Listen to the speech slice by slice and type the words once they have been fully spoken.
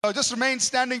So just remain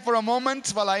standing for a moment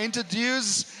while I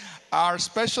introduce our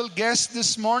special guest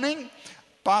this morning,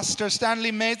 Pastor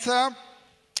Stanley Mehta.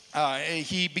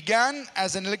 He began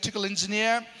as an electrical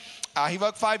engineer. He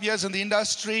worked 5 years in the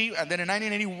industry, and then in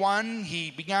 1981,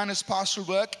 he began his pastoral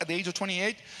work at the age of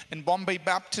 28 in Bombay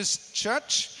Baptist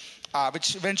Church,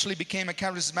 which eventually became a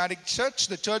charismatic church.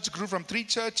 The church grew from 3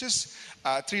 churches,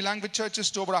 3 language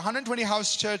churches, to over 120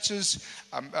 house churches,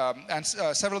 and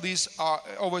several of these are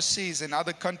overseas in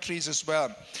other countries as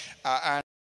well. And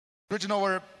written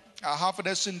over half a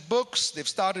dozen books. They've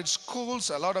started schools,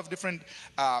 a lot of different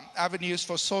avenues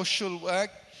for social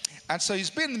work. And so he's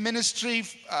been in ministry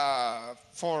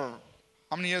for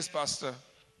how many years, Pastor?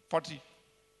 40?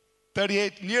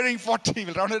 38, nearing 40,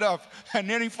 we'll round it up.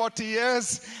 Nearing 40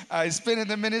 years, he's been in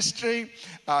the ministry.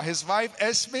 His wife,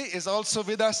 Esme, is also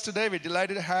with us today. We're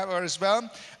delighted to have her as well.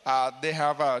 They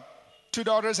have 2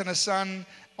 daughters and a son.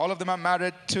 All of them are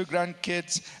married, 2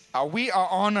 grandkids. We are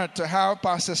honored to have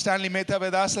Pastor Stanley Mehta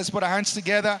with us. Let's put our hands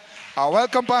together.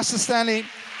 Welcome, Pastor Stanley.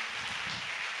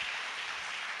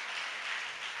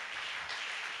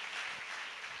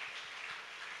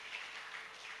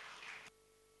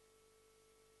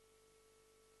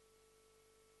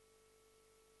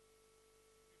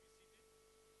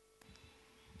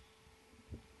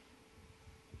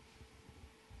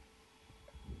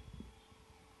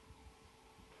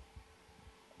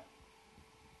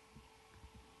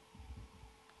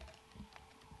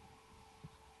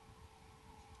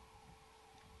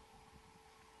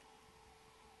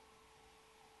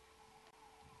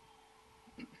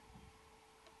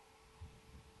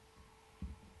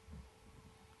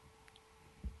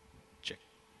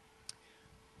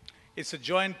 It's a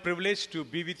joy and privilege to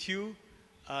be with you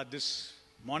this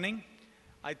morning.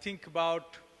 I think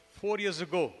about 4 years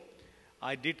ago,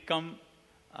 I did come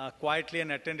quietly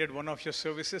and attended one of your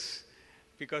services,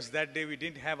 because that day we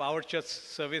didn't have our church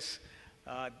service.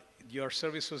 Your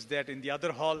service was there in the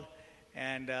other hall,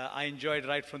 and I enjoyed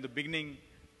right from the beginning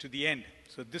to the end.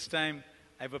 So this time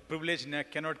I have a privilege, and I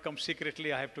cannot come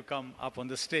secretly. I have to come up on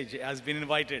the stage. I have been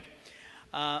invited.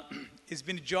 It's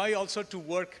been a joy also to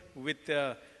work with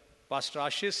Pastor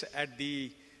Ashish at the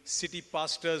City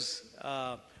Pastors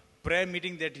prayer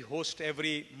meeting that he hosts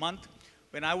every month.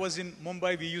 When I was in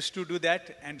Mumbai, we used to do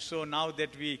that. And so now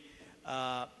that we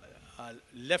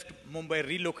left Mumbai,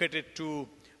 relocated to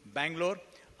Bangalore,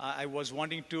 I was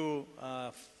wanting to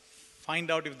find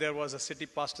out if there was a City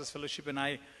Pastors Fellowship. And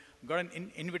I got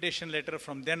an invitation letter.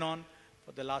 From then on,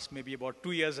 for the last maybe about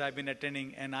 2 years, I've been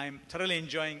attending. And I'm thoroughly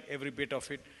enjoying every bit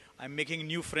of it. I'm making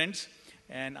new friends.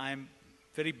 And I'm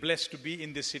very blessed to be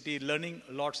in this city, learning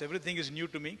lots. Everything is new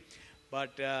to me.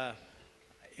 But,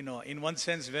 in one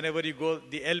sense, whenever you go,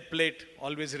 the L plate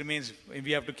always remains.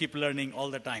 We have to keep learning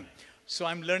all the time. So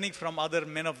I'm learning from other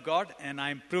men of God, and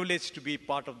I'm privileged to be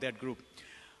part of that group.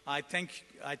 I thank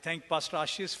Pastor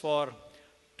Ashish for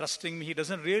trusting me. He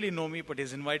doesn't really know me, but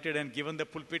he's invited and given the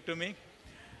pulpit to me.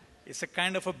 It's a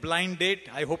kind of a blind date.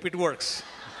 I hope it works.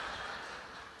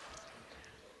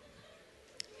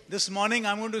 This morning,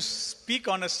 I'm going to speak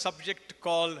on a subject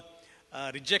called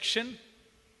rejection.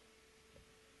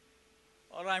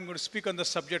 Or I'm going to speak on the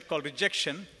subject called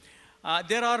rejection.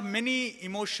 There are many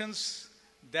emotions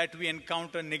that we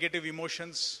encounter, negative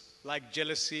emotions like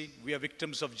jealousy. We are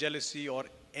victims of jealousy or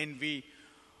envy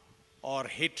or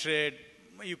hatred.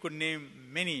 You could name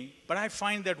many. But I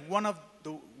find that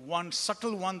one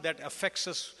subtle one that affects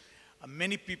us,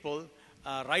 many people,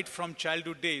 right from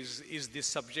childhood days, is this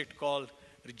subject called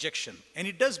rejection. And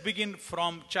it does begin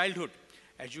from childhood,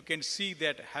 as you can see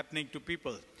that happening to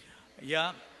people.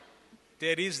 Yeah,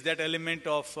 there is that element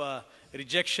of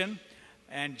rejection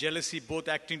and jealousy both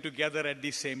acting together at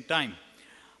the same time.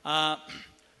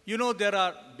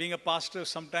 Being a pastor,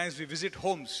 sometimes we visit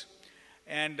homes,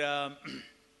 and I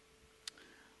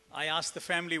ask the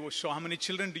family, so how many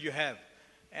children do you have?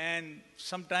 And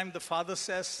sometimes the father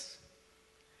says,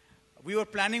 we were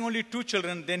planning only 2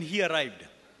 children, then he arrived.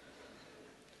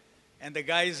 And the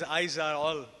guy's eyes are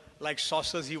all like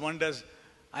saucers. He wonders,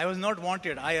 I was not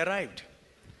wanted, I arrived.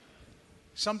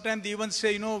 Sometimes they even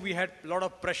say, we had a lot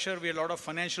of pressure, we had a lot of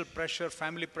financial pressure,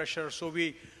 family pressure, so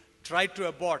we tried to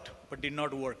abort, but did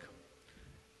not work.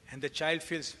 And the child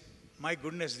feels, my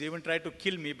goodness, they even tried to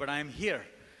kill me, but I am here.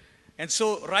 And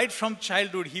so right from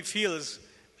childhood, he feels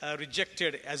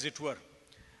rejected, as it were.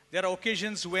 There are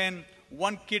occasions when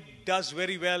one kid does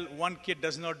very well, one kid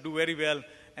does not do very well,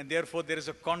 and therefore there is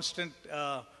a constant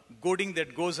goading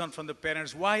that goes on from the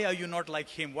parents. Why are you not like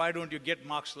him? Why don't you get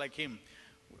marks like him?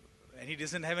 And he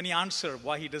doesn't have any answer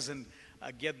why he doesn't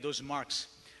get those marks.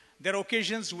 There are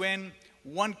occasions when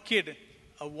one kid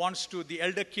the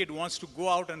elder kid wants to go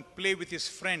out and play with his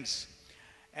friends.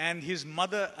 And his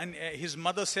mother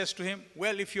says to him,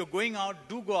 well, if you're going out,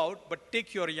 do go out, but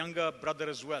take your younger brother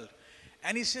as well.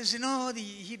 And he says,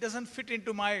 he doesn't fit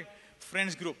into my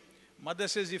friends group. Mother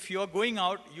says, if you're going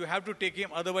out, you have to take him,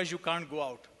 otherwise you can't go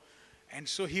out. And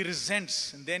so he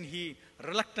resents, and then he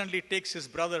reluctantly takes his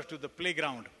brother to the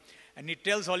playground. And he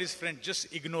tells all his friends,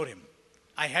 just ignore him.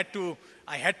 I had to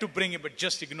bring him, but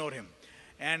just ignore him.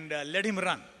 And let him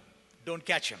run. Don't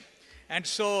catch him. And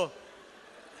so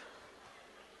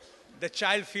the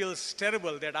child feels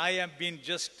terrible that I have been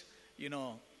just,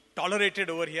 tolerated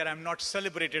over here. I'm not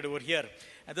celebrated over here.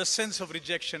 And the sense of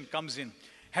rejection comes in.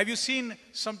 Have you seen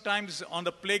sometimes on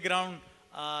the playground,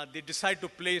 they decide to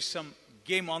play some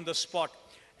game on the spot,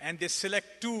 and they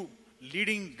select two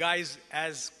leading guys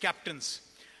as captains.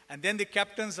 And then the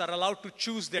captains are allowed to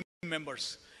choose their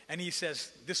members. And he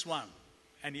says, this one.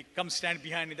 And he comes stand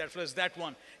behind me, that first, that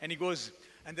one. And he goes,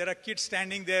 and there are kids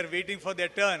standing there waiting for their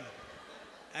turn.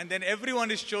 And then everyone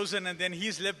is chosen, and then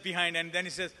he's left behind. And then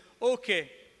he says,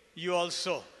 okay, you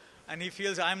also. And he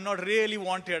feels, I'm not really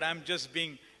wanted, I'm just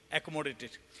being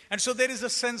accommodated. And so there is a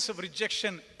sense of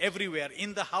rejection everywhere,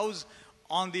 in the house,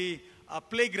 on the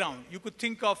playground. You could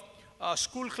think of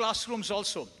school classrooms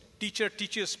also. Teacher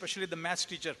teaches, especially the maths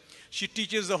teacher. She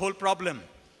teaches the whole problem.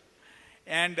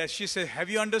 And she says, have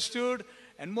you understood?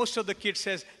 And most of the kids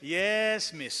says,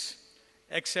 yes, miss.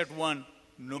 Except one,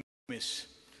 no, miss.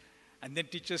 And then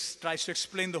teacher tries to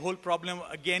explain the whole problem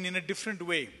again in a different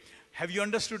way. Have you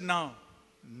understood now?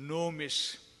 No,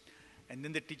 miss. And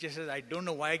then the teacher says, I don't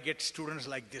know why I get students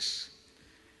like this.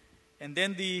 And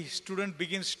then the student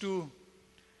begins to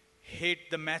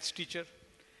hate the maths teacher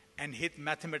and hate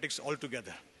mathematics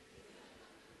altogether.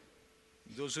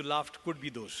 Those who laughed could be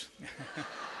those.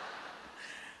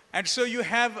 And so you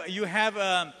have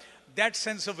that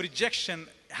sense of rejection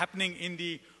happening in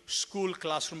the school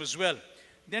classroom as well.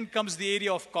 Then comes the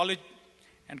area of college,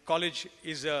 and college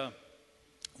is a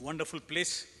wonderful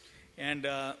place, and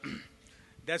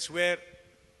that's where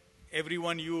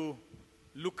everyone you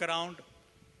look around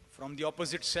from the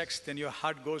opposite sex, then your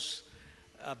heart goes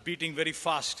beating very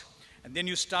fast. And then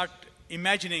you start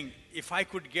imagining, if I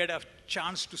could get a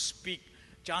chance to speak,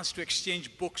 chance to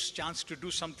exchange books, chance to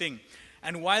do something.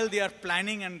 And while they are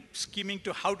planning and scheming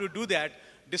to how to do that,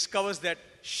 discovers that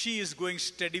she is going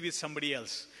steady with somebody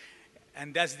else.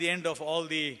 And that's the end of all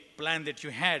the plan that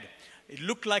you had. It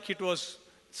looked like it was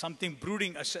something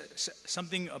brewing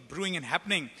and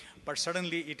happening, but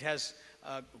suddenly it has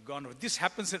gone. This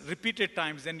happens at repeated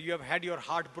times. Then you have had your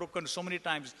heart broken so many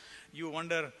times, you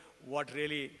wonder what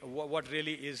really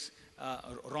is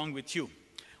wrong with you.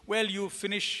 Well, you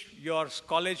finish your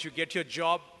college, you get your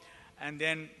job, and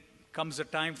then comes the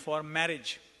time for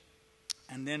marriage.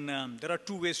 And then there are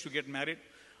two ways to get married.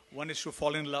 One is to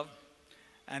fall in love,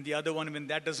 and the other one, when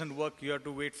that doesn't work, you have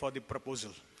to wait for the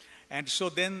proposal. And so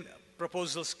then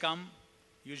proposals come.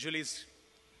 Usually it's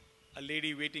a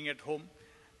lady waiting at home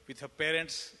with her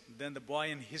parents. Then the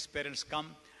boy and his parents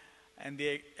come, and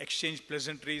they exchange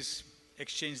pleasantries,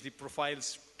 exchange the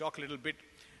profiles, talk a little bit.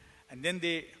 And then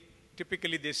they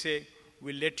say,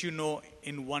 we'll let you know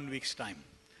in 1 week's time.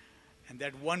 And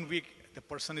that 1 week, the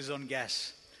person is on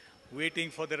gas, waiting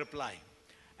for the reply.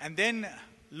 And then,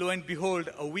 lo and behold,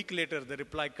 a week later, the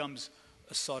reply comes,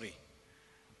 sorry.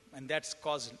 And that's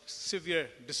caused severe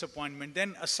disappointment.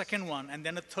 Then a second one, and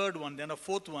then a third one, then a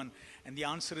fourth one. And the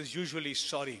answer is usually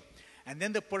sorry. And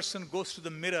then the person goes to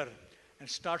the mirror and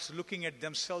starts looking at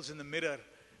themselves in the mirror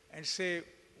and say,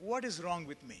 what is wrong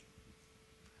with me?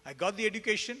 I got the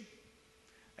education.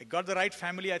 I got the right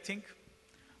family, I think.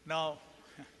 Now,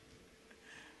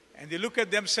 and they look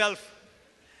at themselves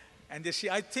and they say,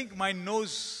 I think my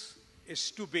nose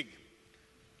is too big.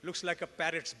 Looks like a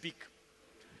parrot's beak.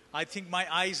 I think my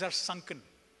eyes are sunken.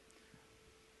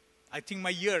 I think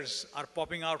my ears are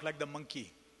popping out like the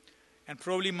monkey. And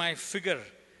probably my figure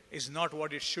is not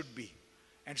what it should be.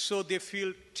 And so they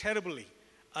feel terribly.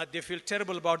 They feel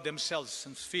terrible about themselves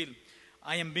and feel,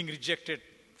 I am being rejected.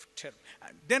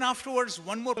 Then afterwards,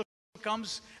 one more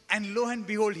comes, and lo and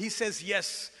behold, he says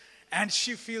yes. And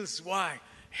she feels, why?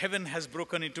 Heaven has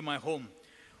broken into my home.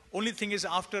 Only thing is,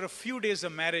 after a few days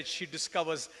of marriage, she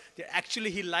discovers that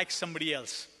actually he likes somebody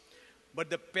else. But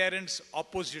the parents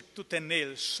opposed it tooth and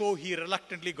nail, so he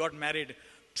reluctantly got married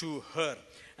to her.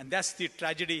 And that's the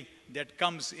tragedy that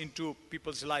comes into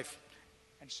people's life.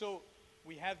 And so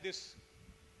we have this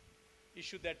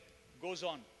issue that goes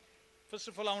on. First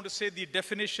of all, I want to say the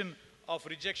definition of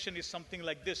rejection is something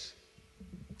like this.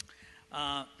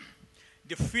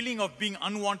 The feeling of being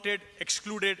unwanted,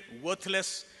 excluded,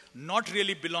 worthless, not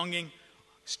really belonging,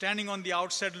 standing on the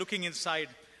outside looking inside,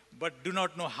 but do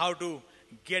not know how to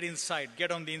get inside,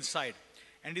 get on the inside.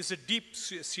 And it's a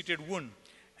deep-seated wound.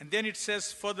 And then it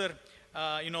says further,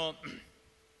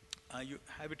 you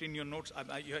have it in your notes,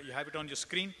 you have it on your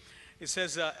screen. It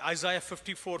says, Isaiah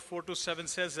 54, 4-7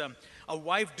 says, a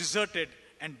wife deserted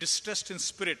and distressed in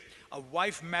spirit, a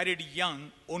wife married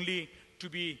young only to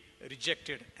be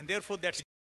rejected. And therefore that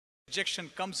rejection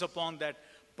comes upon that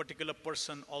particular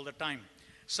person all the time.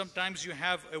 Sometimes you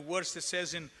have a verse that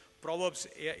says in Proverbs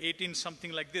 18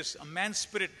 something like this, a man's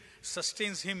spirit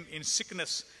sustains him in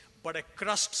sickness, but a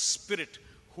crushed spirit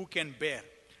who can bear?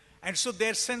 And so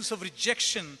their sense of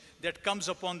rejection that comes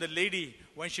upon the lady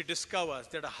when she discovers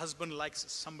that her husband likes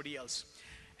somebody else.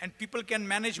 And people can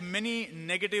manage many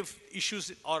negative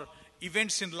issues or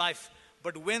events in life,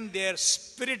 but when their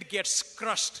spirit gets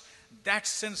crushed, that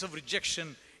sense of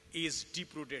rejection is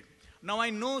deep-rooted. Now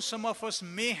I know some of us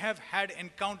may have had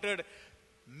encountered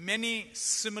many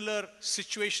similar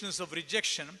situations of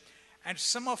rejection, and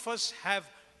some of us have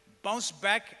bounced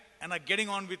back and are getting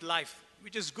on with life,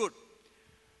 which is good.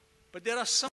 But there are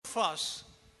some of us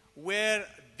where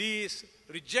this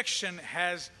rejection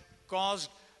has caused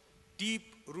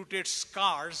deep-rooted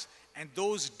scars, and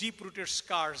those deep-rooted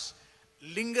scars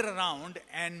linger around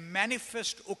and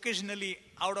manifest occasionally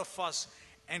out of us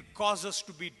and cause us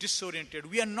to be disoriented.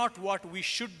 We are not what we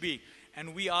should be,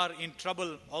 and we are in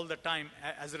trouble all the time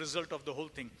as a result of the whole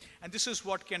thing. And this is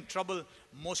what can trouble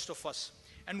most of us.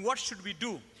 And what should we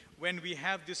do when we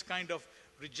have this kind of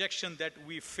rejection that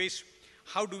we face?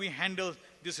 How do we handle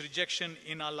this rejection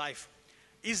in our life?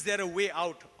 Is there a way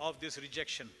out of this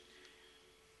rejection?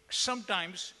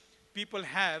 Sometimes people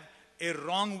have a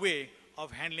wrong way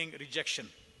of handling rejection.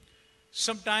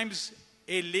 Sometimes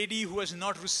a lady who has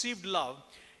not received love,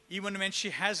 even when she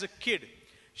has a kid,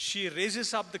 she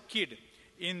raises up the kid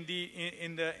in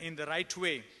the right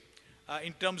way,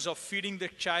 in terms of feeding the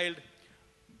child,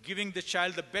 giving the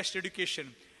child the best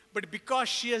education. But because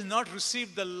she has not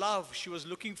received the love she was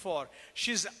looking for,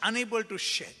 she is unable to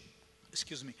share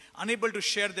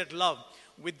that love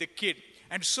with the kid.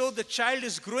 And so the child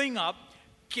is growing up,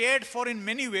 cared for in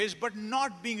many ways, but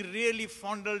not being really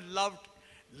fondled, loved,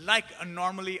 like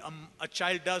normally a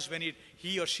child does when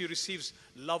he or she receives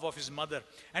love of his mother.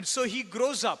 And so he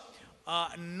grows up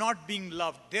not being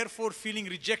loved, therefore feeling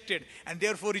rejected, and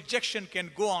therefore rejection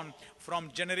can go on from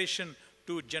generation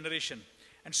to generation.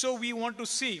 And so we want to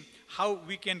see how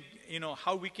we can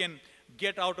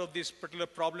get out of these particular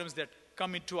problems that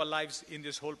come into our lives in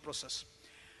this whole process.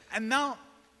 And now,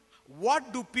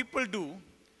 what do people do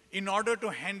in order to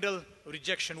handle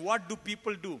rejection? What do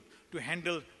people do to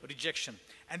handle rejection?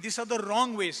 And these are the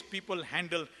wrong ways people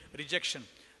handle rejection.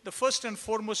 The first and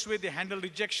foremost way they handle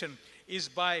rejection is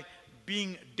by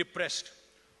being depressed.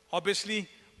 Obviously,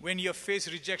 when you face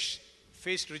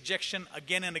rejection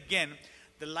again and again,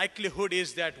 the likelihood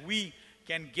is that we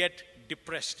can get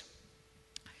depressed.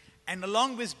 And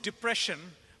along with depression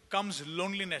comes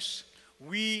loneliness.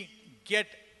 We get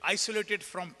isolated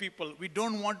from people. We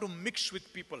don't want to mix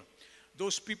with people.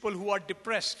 Those people who are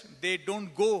depressed, they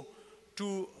don't go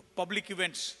to public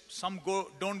events. Some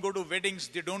don't go to weddings.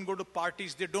 They don't go to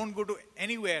parties. They don't go to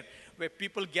anywhere where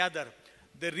people gather.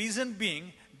 The reason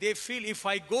being, they feel if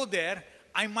I go there,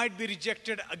 I might be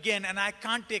rejected again, and I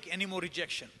can't take any more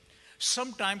rejection.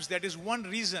 Sometimes that is one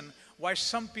reason why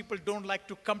some people don't like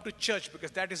to come to church,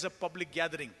 because that is a public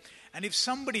gathering. And if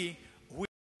somebody who is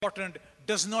important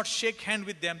does not shake hand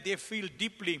with them, they feel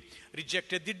deeply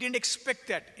rejected. They didn't expect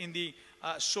that in the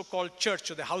so-called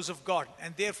church or the house of God,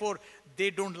 and therefore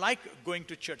they don't like going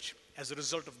to church as a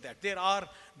result of that. There are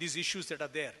these issues that are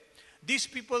there. These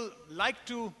people like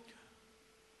to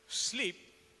sleep,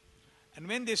 and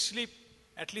when they sleep,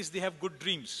 at least they have good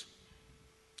dreams.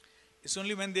 It's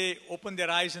only when they open their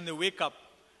eyes and they wake up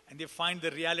and they find the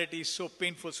reality is so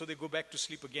painful, so they go back to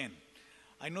sleep again.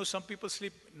 I know some people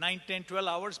sleep 9, 10, 12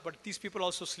 hours, but these people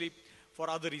also sleep for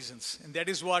other reasons. And that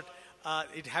is what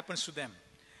it happens to them.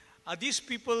 These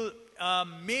people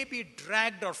may be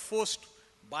dragged or forced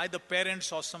by the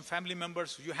parents or some family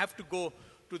members. You have to go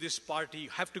to this party, you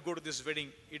have to go to this wedding,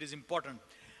 it is important.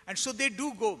 And so they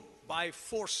do go by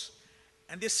force,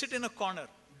 and they sit in a corner,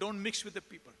 don't mix with the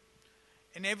people.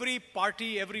 In every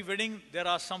party, every wedding, there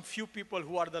are some few people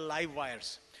who are the live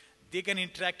wires. They can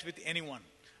interact with anyone.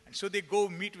 And so they go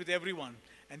meet with everyone,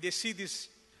 and they see this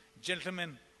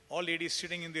gentleman or lady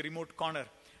sitting in the remote corner,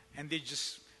 and they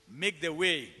just make their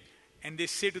way, and they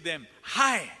say to them,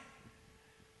 "Hi,"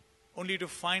 only to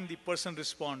find the person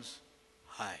responds,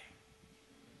 "Hi."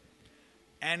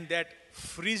 And that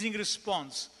freezing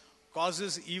response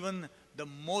causes even the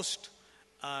most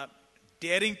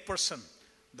daring person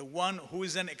the one who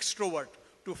is an extrovert,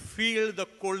 to feel the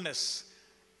coldness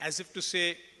as if to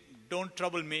say, don't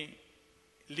trouble me,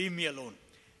 leave me alone.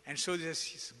 And so he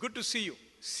says, it's good to see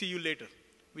you later,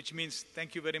 which means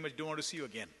thank you very much, don't want to see you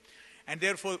again. And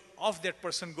therefore, off that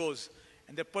person goes,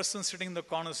 and the person sitting in the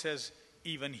corner says,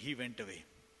 even he went away.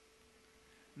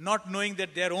 Not knowing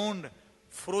that their own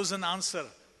frozen answer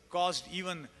caused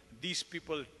even these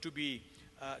people to be,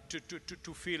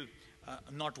 to feel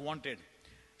not wanted.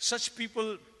 Such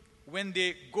people, when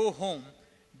they go home,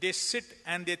 they sit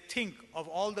and they think of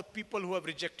all the people who have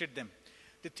rejected them.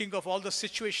 They think of all the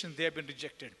situations they have been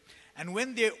rejected. And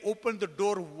when they open the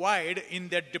door wide in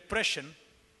their depression,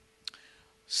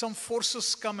 some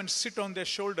forces come and sit on their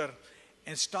shoulder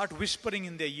and start whispering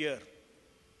in their ear,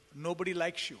 nobody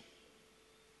likes you.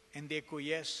 And they go,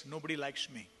 yes, nobody likes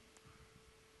me.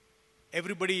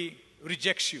 Everybody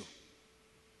rejects you.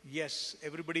 Yes,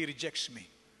 everybody rejects me.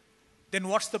 Then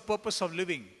what's the purpose of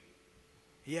living?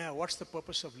 Yeah, what's the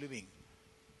purpose of living?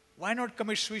 Why not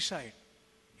commit suicide?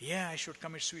 Yeah, I should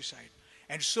commit suicide.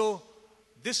 And so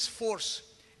this force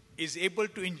is able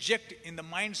to inject in the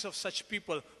minds of such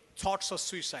people thoughts of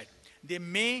suicide. They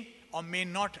may or may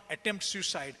not attempt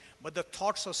suicide, but the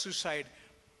thoughts of suicide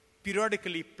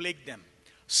periodically plague them.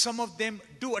 Some of them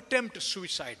do attempt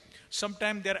suicide.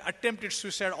 Sometimes their attempted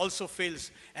suicide also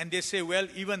fails, and they say, well,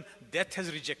 even death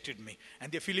has rejected me,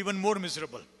 and they feel even more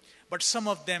miserable. But some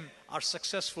of them are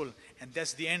successful, and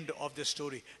that's the end of the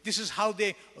story. This is how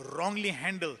they wrongly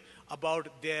handle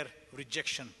about their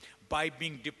rejection, by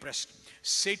being depressed.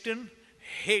 Satan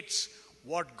hates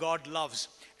what God loves,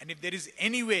 and if there is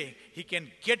any way he can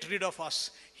get rid of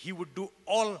us, he would do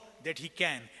all that he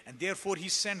can, and therefore he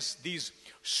sends these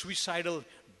suicidal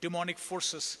demonic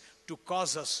forces to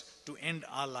cause us to end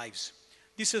our lives.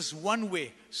 This is one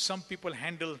way some people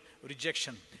handle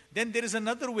rejection. Then there is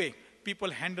another way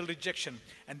people handle rejection,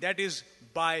 and that is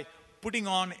by putting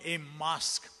on a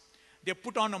mask. They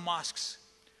put on a masks.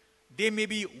 They may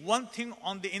be one thing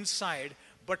on the inside,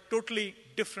 but totally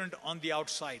different on the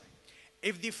outside.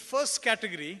 If the first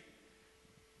category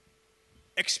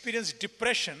experience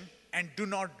depression and do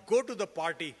not go to the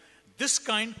party, this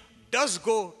kind does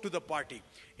go to the party.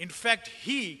 In fact,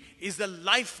 he is the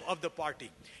life of the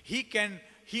party.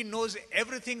 He knows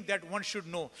everything that one should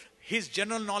know. His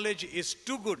general knowledge is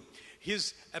too good.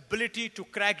 His ability to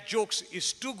crack jokes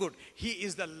is too good. He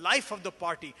is the life of the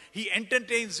party. He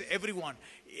entertains everyone.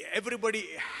 Everybody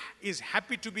is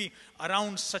happy to be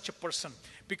around such a person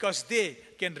because they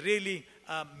can really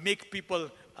make people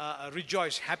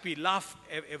rejoice, happy, laugh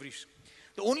every.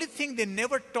 The only thing they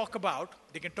never talk about,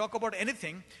 they can talk about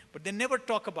anything, but they never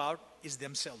talk about is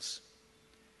themselves.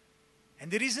 And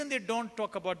the reason they don't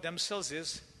talk about themselves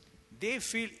is they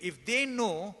feel if they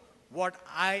know what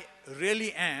I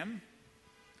really am,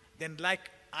 then like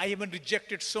I have been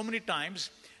rejected so many times,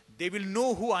 they will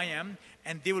know who I am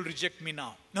and they will reject me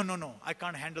now. No, I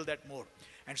can't handle that more.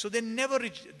 And so they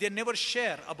never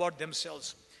share about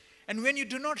themselves. And when you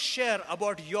do not share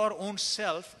about your own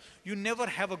self, you never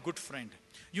have a good friend.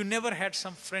 You never had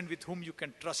some friend with whom you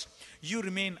can trust. You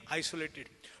remain isolated.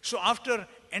 So after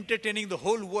entertaining the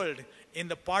whole world in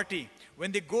the party,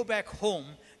 when they go back home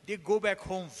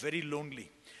very lonely.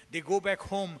 They go back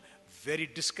home very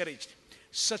discouraged.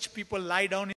 Such people lie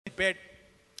down in bed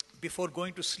before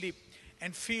going to sleep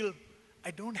and feel,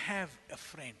 I don't have a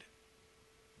friend.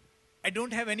 I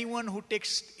don't have anyone who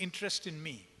takes interest in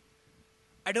me.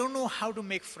 I don't know how to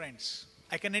make friends.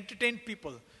 I can entertain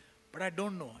people, but I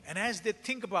don't know. And as they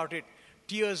think about it,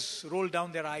 tears roll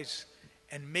down their eyes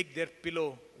and make their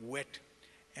pillow wet.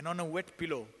 And on a wet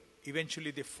pillow,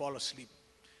 eventually they fall asleep.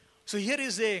 So here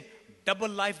is a double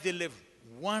life they live.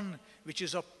 One which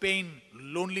is of pain,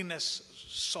 loneliness,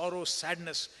 sorrow,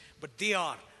 sadness, but they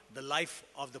are the life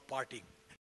of the party.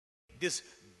 This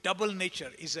double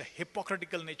nature is a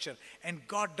hypocritical nature, and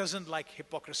God doesn't like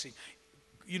hypocrisy.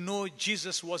 You know,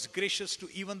 Jesus was gracious to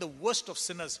even the worst of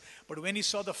sinners, but when he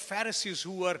saw the Pharisees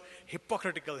who were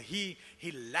hypocritical, he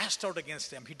lashed out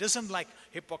against them. He doesn't like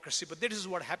hypocrisy, but that is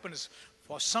what happens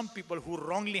for some people who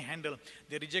wrongly handle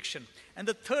their rejection. And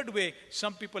the third way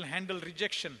some people handle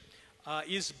rejection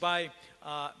is by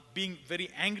being very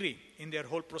angry in their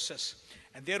whole process.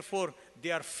 And therefore,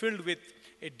 they are filled with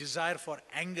a desire for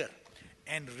anger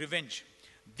and revenge.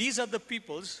 These are the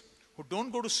peoples who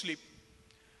don't go to sleep,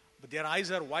 but their eyes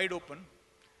are wide open,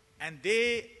 and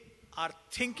they are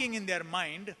thinking in their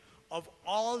mind of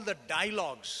all the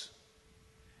dialogues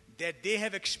that they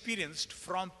have experienced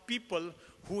from people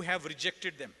who have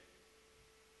rejected them.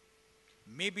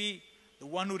 Maybe the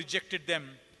one who rejected them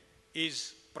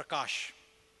is Prakash.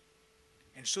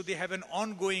 And so they have an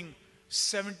ongoing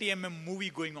 70 movie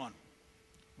going on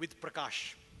with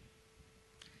Prakash.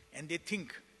 And they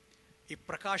think, if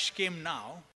Prakash came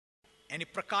now, and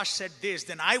if Prakash said this,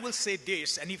 then I will say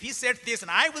this. And if he said this, then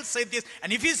I will say this.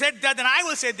 And if he said that, then I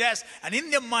will say this. And in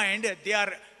their mind, they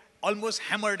are almost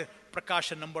hammered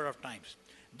Prakash a number of times.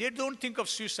 They don't think of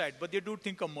suicide, but they do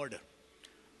think of murder.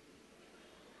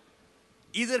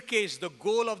 Either case, the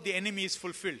goal of the enemy is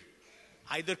fulfilled.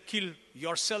 Either kill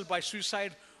yourself by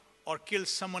suicide or kill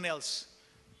someone else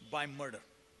by murder.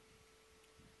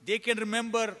 They can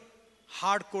remember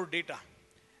hardcore data.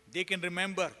 They can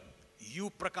remember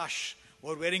you, Prakash,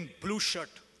 were wearing blue shirt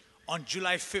on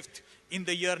July 5th in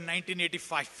the year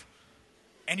 1985.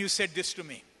 And you said this to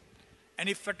me. And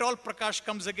if at all Prakash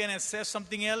comes again and says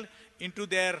something else into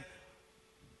their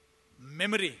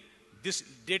memory, this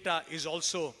data is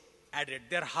also added.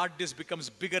 Their hard disk becomes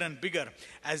bigger and bigger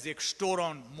as they store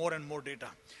on more and more data.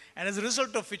 And as a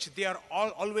result of which, they are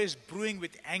always brewing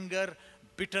with anger,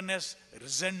 bitterness,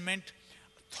 resentment,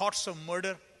 thoughts of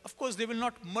murder. Of course, they will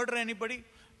not murder anybody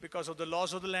because of the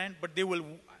laws of the land, but they will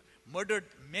murder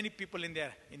many people in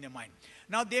their mind.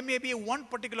 Now, there may be one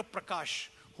particular Prakash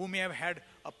who may have had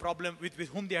a problem with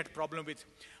whom they had problem with.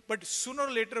 But sooner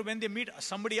or later, when they meet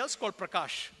somebody else called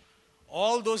Prakash,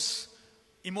 all those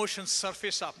emotions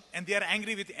surface up, and they are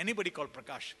angry with anybody called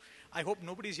Prakash. I hope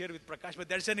nobody is here with Prakash, but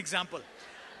that's an example.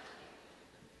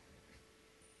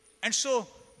 And so,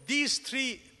 these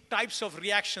three types of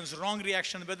reactions, wrong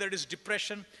reaction, whether it is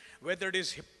depression, whether it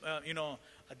is,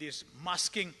 this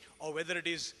masking, or whether it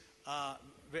is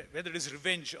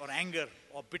revenge or anger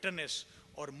or bitterness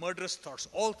or murderous thoughts,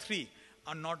 all three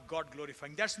are not God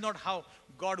glorifying. That's not how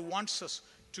God wants us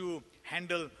to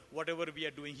handle whatever we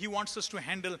are doing. He wants us to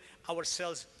handle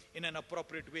ourselves in an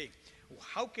appropriate way.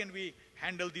 How can we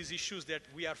handle these issues that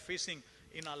we are facing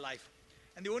in our life?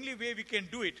 And the only way we can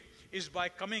do it is by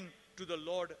coming to the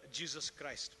Lord Jesus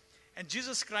Christ. And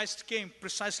Jesus Christ came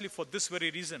precisely for this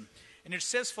very reason. And it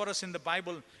says for us in the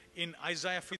Bible in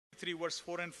Isaiah 53 verse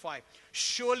 4 and 5,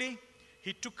 surely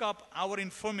he took up our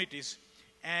infirmities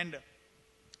and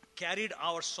carried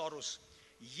our sorrows.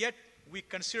 Yet we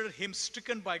consider him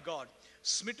stricken by God,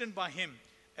 smitten by him,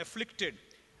 afflicted.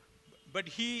 But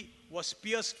he was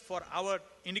pierced for our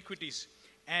iniquities,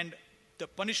 and the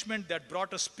punishment that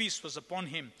brought us peace was upon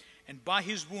him. And by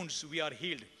his wounds we are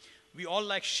healed. We all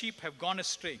like sheep have gone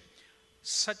astray.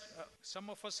 Some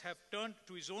of us have turned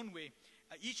to his own way.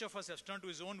 Each of us has turned to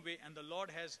his own way, and the Lord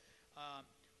has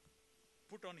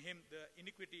put on him the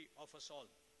iniquity of us all.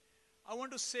 I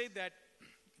want to say that,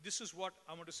 this is what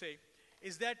I want to say,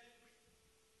 is that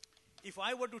if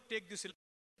I were to take this,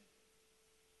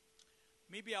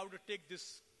 maybe I would take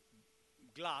this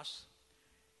glass,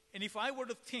 and if I were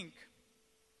to think,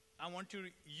 I want to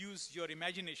use your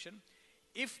imagination,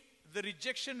 if the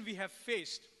rejection we have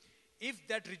faced, if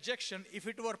that rejection, if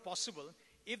it were possible,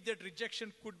 if that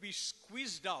rejection could be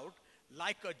squeezed out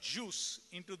like a juice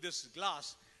into this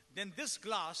glass, then this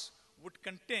glass would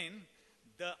contain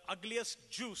the ugliest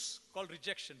juice called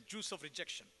rejection, juice of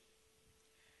rejection.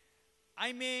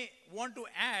 I may want to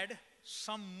add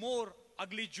some more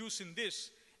ugly juice in this,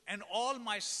 and all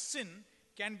my sin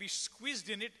can be squeezed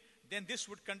in it, then this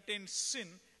would contain sin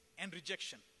and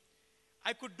rejection.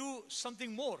 I could do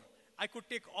something more. I could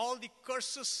take all the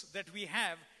curses that we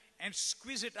have and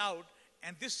squeeze it out,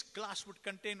 and this glass would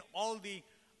contain all the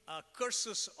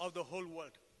curses of the whole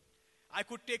world. I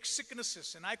could take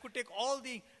sicknesses, and I could take all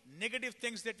the negative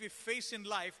things that we face in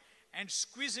life and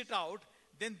squeeze it out.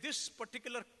 Then this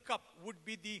particular cup would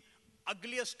be the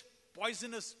ugliest,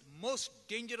 poisonous, most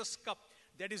dangerous cup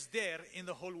that is there in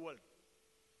the whole world.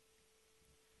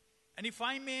 And if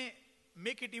I may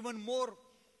make it even more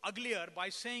uglier by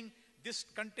saying this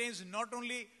contains not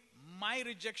only my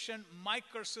rejection, my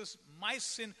curses, my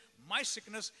sin, my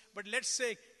sickness, but let's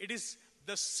say it is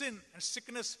the sin and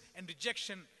sickness and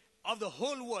rejection of the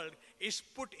whole world is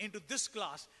put into this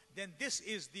glass, then this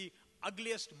is the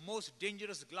ugliest, most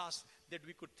dangerous glass that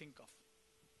we could think of.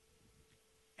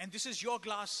 And this is your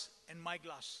glass and my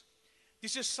glass.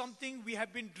 This is something we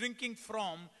have been drinking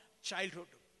from childhood.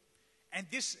 And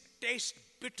this tastes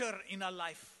bitter in our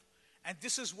life. And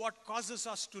this is what causes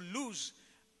us to lose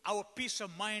our peace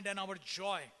of mind and our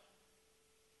joy.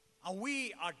 And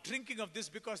we are drinking of this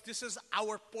because this is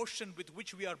our portion with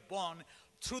which we are born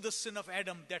through the sin of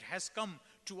Adam that has come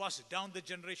to us down the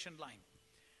generation line.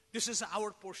 This is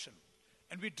our portion,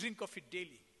 and we drink of it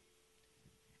daily.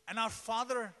 And our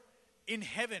Father in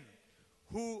heaven,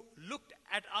 who looked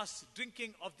at us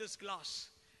drinking of this glass,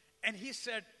 and he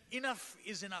said, enough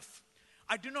is enough.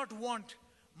 I do not want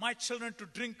my children to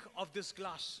drink of this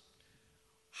glass.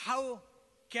 How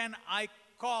can I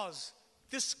cause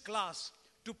this glass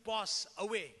to pass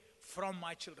away from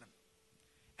my children.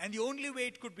 And the only way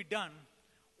it could be done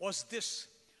was this: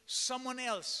 someone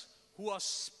else who was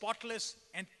spotless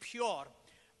and pure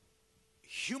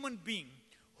human being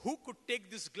who could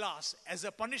take this glass as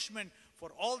a punishment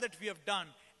for all that we have done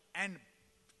and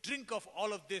drink of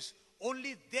all of this.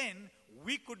 Only then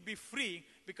we could be free,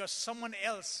 because someone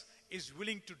else is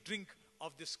willing to drink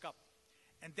of this cup.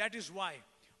 And that is why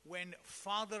when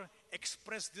Father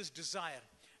expressed this desire,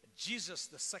 Jesus,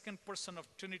 the second person of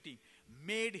Trinity,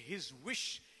 made his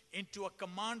wish into a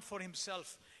command for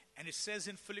himself. And it says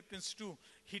in Philippians 2,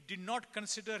 he did not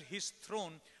consider his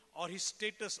throne or his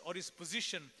status or his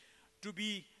position to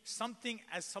be something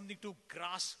to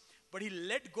grasp, but he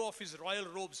let go of his royal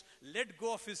robes, let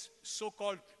go of his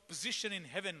so-called position in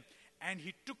heaven, and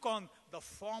he took on the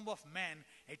form of man.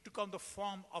 He took on the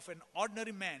form of an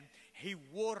ordinary man. He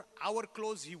wore our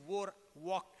clothes, he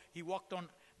walked on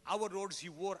our roads, he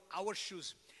wore our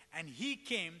shoes, and he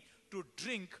came to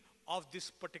drink of this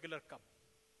particular cup.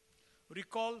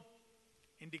 Recall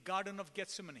in the Garden of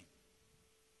Gethsemane,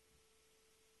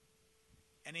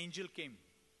 an angel came,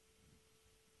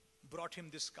 brought him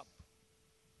this cup.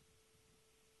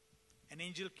 An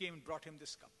angel came and brought him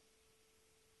this cup.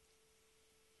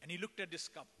 And he looked at this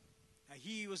cup. Now,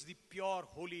 he was the pure,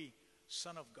 holy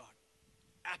Son of God,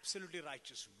 absolutely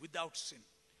righteous, without sin.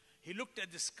 He looked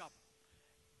at this cup,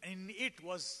 and in it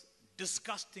was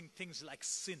disgusting things like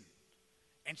sin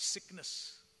and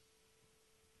sickness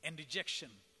and rejection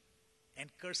and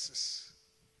curses.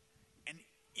 And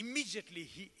immediately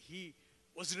he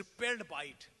was repelled by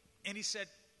it. And he said,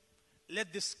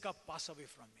 "Let this cup pass away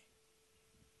from me."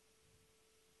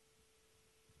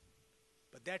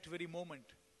 But that very moment,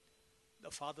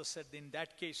 the Father said, "In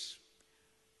that case,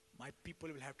 my people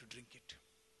will have to drink it."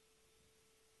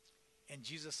 And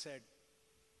Jesus said,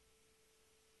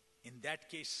 "In that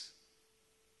case,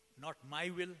 not my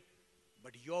will,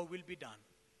 but your will be done."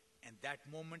 And that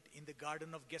moment in the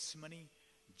Garden of Gethsemane,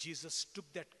 Jesus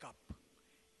took that cup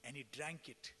and he drank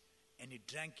it, and he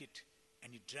drank it,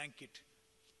 and he drank it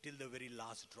till the very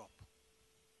last drop.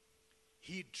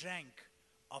 He drank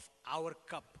of our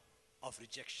cup of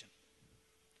rejection.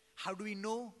 How do we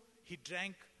know he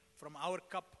drank from our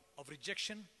cup of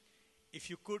rejection? If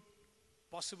you could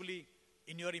possibly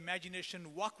in your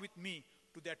imagination walk with me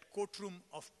to that courtroom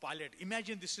of Pilate.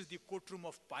 Imagine this is the courtroom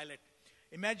of Pilate.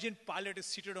 Imagine Pilate is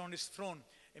seated on his throne.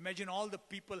 Imagine all the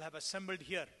people have assembled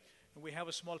here. And we have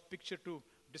a small picture to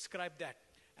describe that.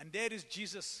 And there is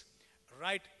Jesus,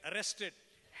 right, arrested,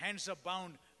 hands are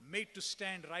bound, made to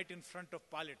stand right in front of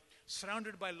Pilate,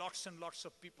 surrounded by lots and lots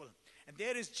of people. And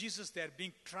there is Jesus there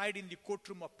being tried in the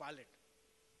courtroom of Pilate.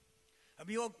 And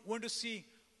we are going to see,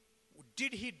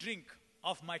 did he drink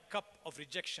of my cup of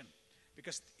rejection?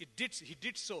 Because he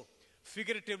did so,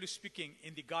 figuratively speaking,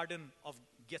 in the Garden of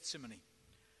Gethsemane.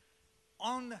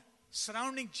 On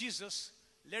surrounding Jesus,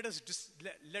 let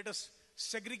us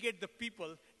segregate the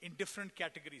people in different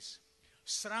categories.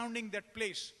 Surrounding that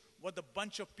place were the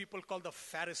bunch of people called the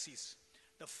Pharisees.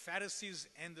 The Pharisees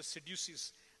and the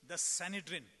Sadducees, the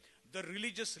Sanhedrin, the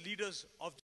religious leaders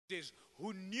of the days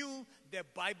who knew their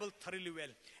Bible thoroughly well.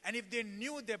 And if they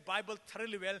knew their Bible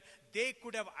thoroughly well, they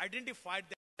could have identified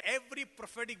that every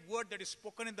prophetic word that is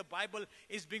spoken in the Bible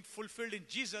is being fulfilled in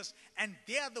Jesus. And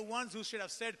they are the ones who should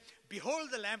have said,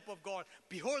 "Behold the Lamb of God,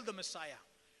 behold the Messiah."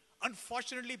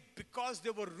 Unfortunately, because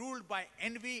they were ruled by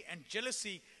envy and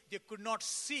jealousy, they could not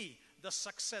see the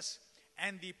success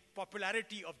and the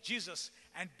popularity of Jesus.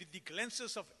 And with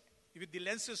the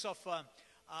lenses of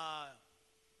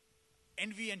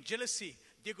envy and jealousy,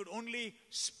 they could only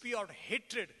spew out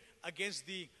hatred against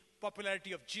the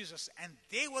popularity of Jesus. And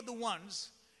they were the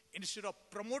ones, instead of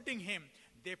promoting him,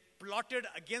 they plotted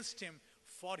against him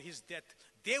for his death.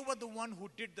 They were the one who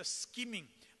did the scheming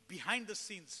behind the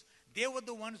scenes. They were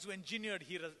the ones who engineered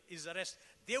his arrest.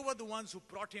 They were the ones who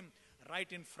brought him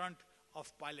right in front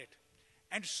of Pilate.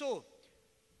 And so,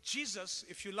 Jesus,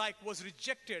 if you like, was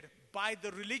rejected by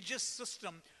the religious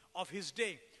system of his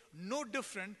day. No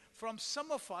different from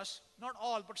some of us, not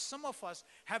all, but some of us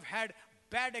have had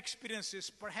bad experiences,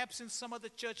 perhaps in some other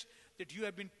church that you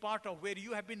have been part of, where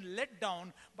you have been let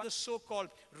down by the so-called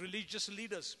religious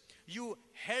leaders. You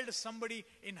held somebody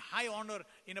in high honor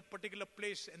in a particular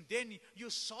place, and then you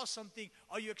saw something,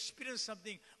 or you experienced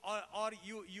something, or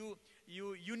you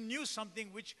knew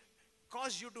something which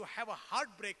caused you to have a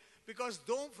heartbreak, because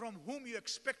those from whom you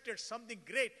expected something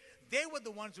great, they were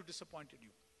the ones who disappointed you.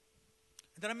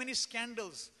 There are many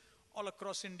scandals all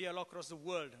across India, all across the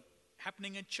world,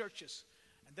 happening in churches.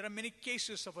 And there are many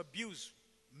cases of abuse,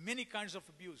 many kinds of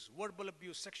abuse, verbal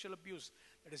abuse, sexual abuse.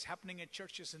 that is happening in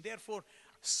churches. And therefore,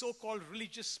 so-called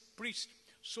religious priests,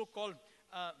 so-called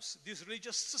this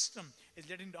religious system is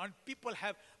letting down. People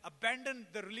have abandoned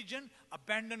the religion,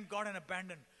 abandoned God, and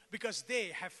abandoned because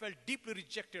they have felt deeply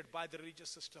rejected by the religious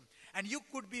system. And you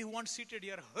could be one seated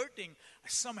here hurting,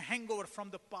 some hangover from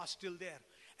the past still there.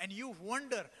 And you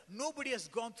wonder, nobody has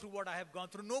gone through what I have gone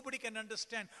through. Nobody can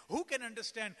understand. Who can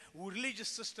understand religious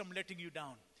system letting you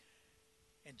down?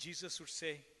 And Jesus would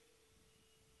say,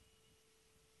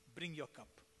 bring your cup.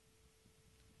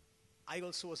 I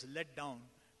also was let down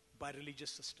by religious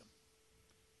system.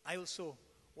 I also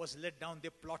was let down. They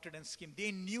plotted and schemed.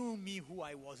 They knew me who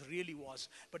I was, really was,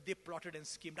 but they plotted and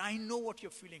schemed. I know what you're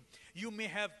feeling. You may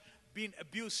have been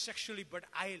abused sexually, but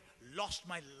I lost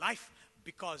my life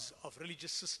because of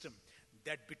religious system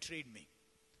that betrayed me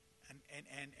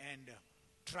and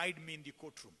tried me in the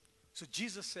courtroom. So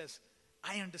Jesus says,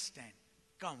 I understand.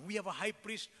 Come. We have a high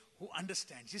priest who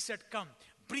understands. He said, come,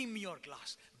 bring me your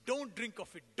glass. Don't drink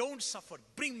of it. Don't suffer.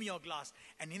 Bring me your glass.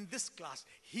 And in this glass,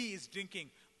 he is drinking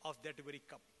of that very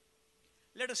cup.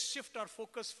 Let us shift our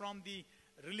focus from the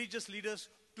religious leaders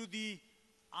to the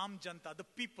Aam Janta, the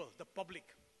people, the public.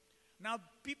 Now,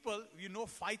 people,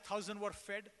 5,000 were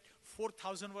fed,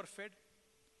 4,000 were fed.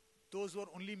 Those were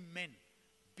only men,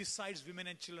 besides women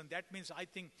and children. That means, I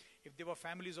think, if there were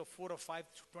families of 4 or 5,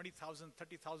 20,000,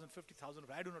 30,000, 50,000,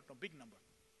 I do not know, big number.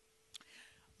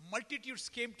 Multitudes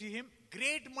came to him,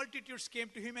 great multitudes came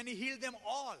to him, and he healed them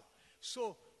all.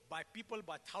 So, by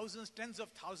thousands, tens of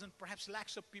thousands, perhaps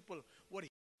lakhs of people were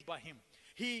healed by him.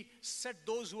 He set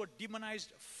those who were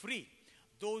demonized free.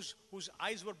 Those whose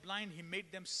eyes were blind, he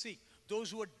made them see. Those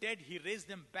who were dead, he raised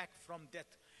them back from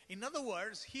death. In other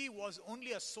words, he was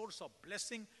only a source of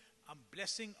blessing,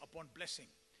 blessing upon blessing.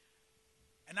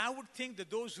 And I would think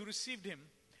that those who received him,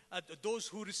 those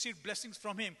who received blessings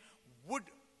from him, would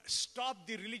stop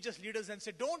the religious leaders and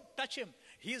say, don't touch him.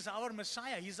 He is our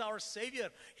Messiah. He is our Savior.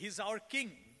 He is our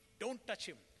King. Don't touch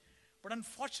him. But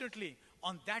unfortunately,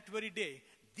 on that very day,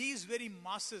 these very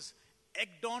masses,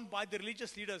 egged on by the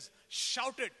religious leaders,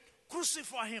 shouted,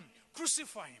 crucify him,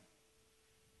 crucify him.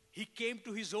 He came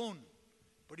to his own,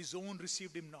 but his own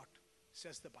received him not,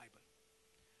 says the Bible.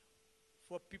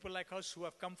 For people like us who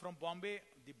have come from Bombay,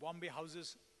 the Bombay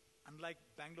houses, unlike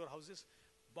Bangalore houses,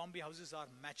 Bombay houses are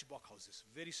matchbox houses,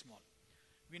 very small.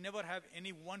 We never have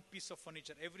any one piece of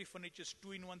furniture. Every furniture is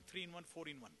 2-in-1, 3-in-1,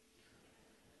 4-in-1.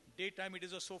 Daytime it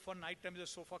is a sofa, nighttime is a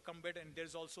sofa, come bed, and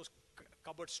there's also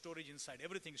cupboard storage inside.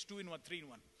 Everything is 2-in-1,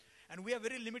 3-in-1. And we have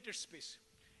very limited space.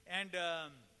 And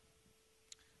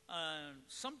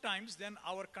sometimes then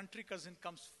our country cousin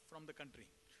comes from the country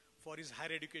for his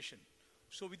higher education.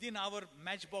 So within our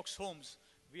matchbox homes,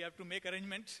 we have to make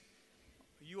arrangements.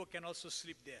 You can also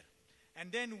sleep there.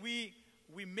 And then we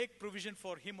make provision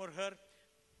for him or her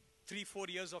 3-4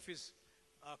 years of his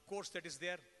course that is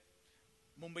there.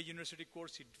 Mumbai University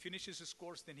course, he finishes his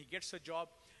course, then he gets a job.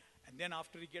 And then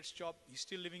after he gets job, he's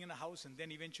still living in a house, and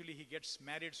then eventually he gets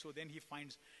married. So then he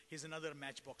finds his another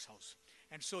matchbox house.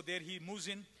 And so there he moves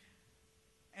in.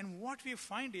 And what we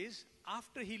find is,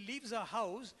 after he leaves our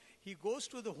house, he goes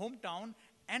to the hometown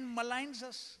and maligns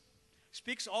us.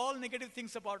 Speaks all negative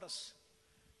things about us.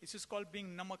 This is called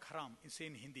being namak haram,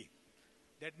 in Hindi.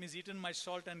 That means eaten my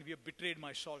salt and we have betrayed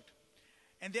my salt.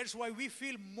 And that's why we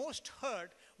feel most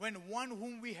hurt when one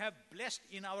whom we have blessed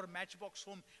in our matchbox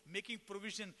home, making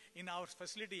provision in our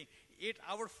facility, ate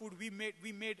our food,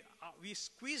 we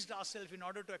squeezed ourselves in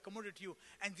order to accommodate you.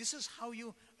 And this is how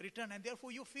you return. And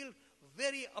therefore you feel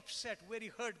very upset,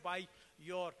 very hurt by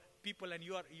your people, and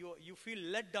you feel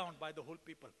let down by the whole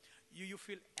people. You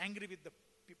feel angry with the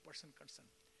person concerned.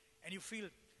 And you feel,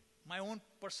 my own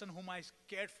person whom I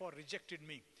cared for rejected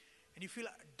me. And you feel,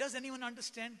 does anyone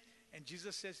understand? And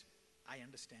Jesus says, I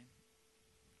understand.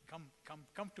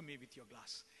 Come to me with your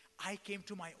glass. I came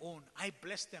to my own. I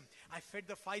blessed them. I fed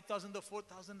the 5,000, the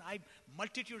 4,000.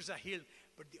 Multitudes are healed.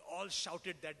 But they all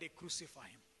shouted that they crucify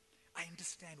him. I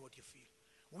understand what you feel.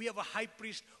 We have a high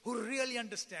priest who really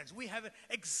understands. We have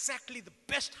exactly the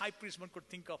best high priest one could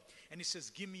think of. And he says,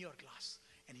 give me your glass.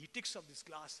 And he takes up this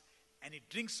glass and he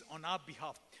drinks on our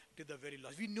behalf to the very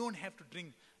last. We don't have to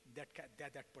drink that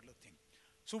particular thing.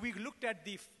 So we looked at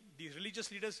the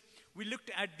religious leaders. We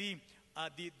looked at the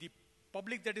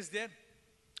public that is there.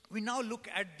 We now look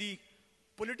at the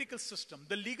political system,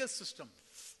 the legal system.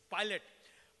 Pilate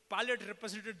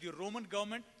represented the Roman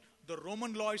government. The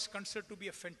Roman law is considered to be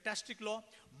a fantastic law.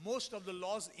 Most of the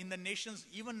laws in the nations,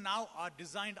 even now, are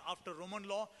designed after Roman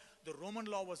law. The Roman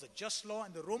law was a just law,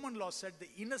 and the Roman law said the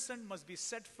innocent must be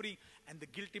set free and the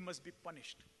guilty must be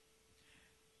punished.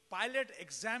 Pilate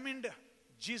examined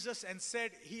Jesus and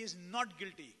said he is not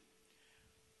guilty.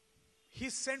 he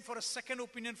sent for a second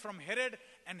opinion from Herod,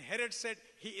 and Herod said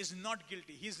he is not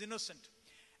guilty, he is innocent.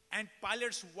 And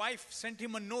Pilate's wife sent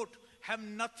him a note, have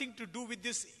nothing to do with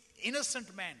this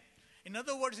innocent man. In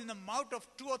other words, in the mouth of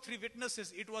 2 or 3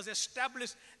 witnesses, it was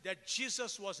established that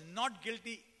Jesus was not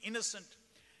guilty, innocent.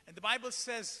 And the Bible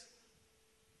says,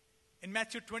 in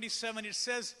Matthew 27, it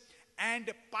says, and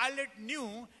Pilate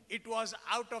knew it was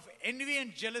out of envy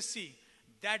and jealousy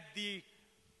that the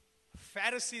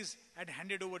Pharisees had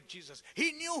handed over Jesus.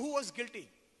 He knew who was guilty.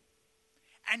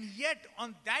 And yet,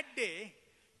 on that day,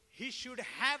 he should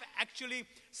have actually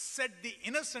set the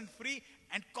innocent free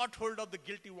and caught hold of the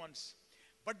guilty ones.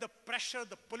 But the pressure,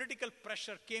 the political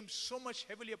pressure came so much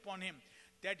heavily upon him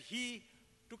that he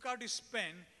took out his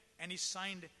pen and he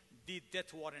signed the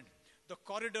death warrant. The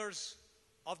corridors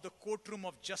of the courtroom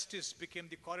of justice became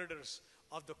the corridors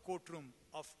of the courtroom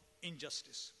of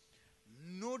injustice.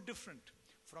 No different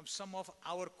from some of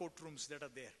our courtrooms that are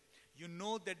there. You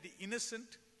know that the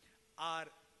innocent are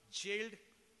jailed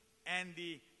and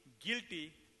the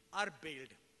guilty are bailed.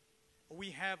 We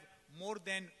have more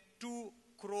than 2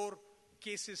 crore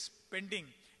cases pending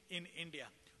in India.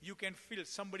 You can feel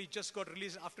somebody just got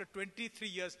released after 23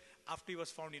 years after he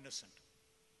was found innocent.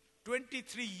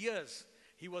 23 years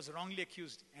he was wrongly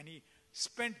accused and he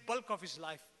spent bulk of his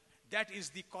life. That is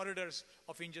the corridors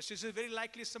of injustice. It's very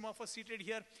likely some of us seated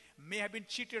here may have been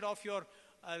cheated of your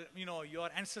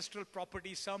ancestral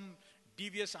property. Some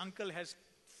devious uncle has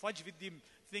fudged with the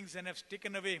things and has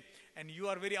taken away, and you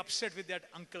are very upset with that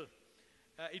uncle.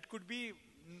 It could be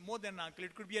more than an uncle.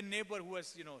 It could be a neighbor who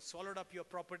has, swallowed up your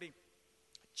property,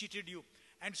 cheated you,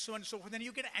 and so on and so forth. Then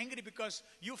you get angry because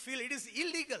you feel it is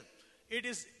illegal. It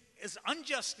is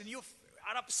unjust, and you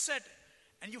are upset,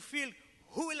 and you feel,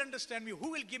 who will understand me?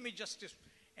 Who will give me justice?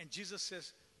 And Jesus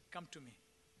says, come to me.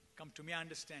 Come to me, I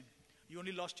understand. You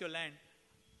only lost your land.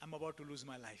 I'm about to lose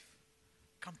my life.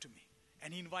 Come to me.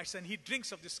 And he invites and he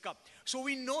drinks of this cup. So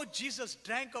we know Jesus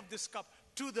drank of this cup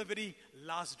to the very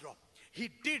last drop. He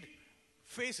did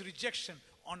face rejection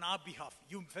on our behalf.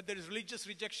 Whether it is religious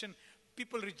rejection,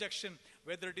 people rejection,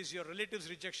 whether it is your relatives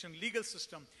rejection, legal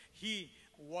system, he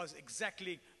was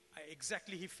exactly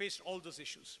he faced all those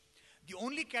issues. The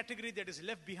only category that is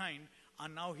left behind are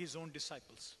now his own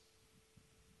disciples.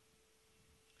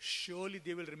 Surely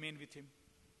they will remain with him.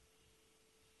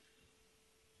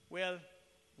 Well,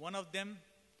 one of them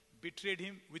betrayed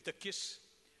him with a kiss.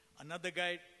 Another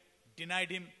guy denied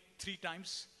him 3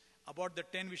 times. About the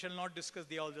 10 we shall not discuss,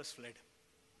 they all just fled.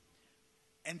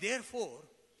 And therefore,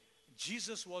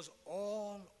 Jesus was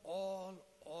all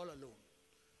alone.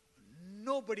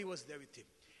 Nobody was there with him.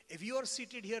 If you are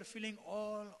seated here feeling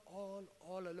all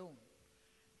alone,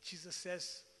 Jesus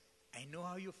says, I know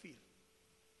how you feel.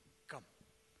 Come,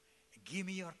 give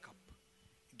me your cup.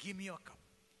 Give me your cup,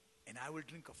 and I will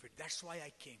drink of it. That's why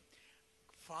I came.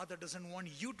 Father doesn't want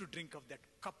you to drink of that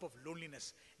cup of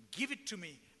loneliness. Give it to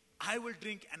me. I will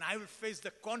drink, and I will face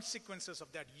the consequences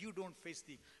of that. You don't face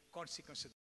the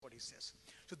consequences. That's what he says.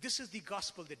 So this is the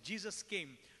gospel, that Jesus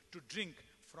came to drink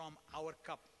from our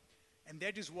cup. And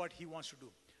that is what he wants to do.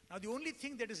 Now the only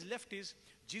thing that is left is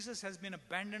Jesus has been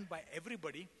abandoned by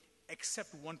everybody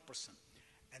except one person.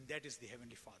 And that is the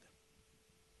Heavenly Father.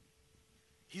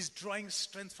 He's drawing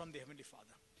strength from the Heavenly Father.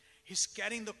 He's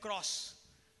carrying the cross.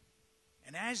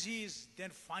 And as he is then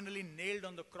finally nailed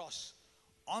on the cross,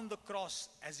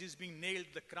 as he's being nailed,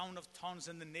 the crown of thorns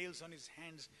and the nails on his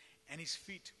hands and his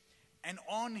feet, and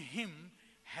on him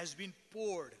has been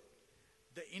poured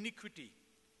the iniquity,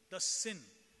 the sin,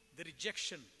 the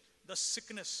rejection, the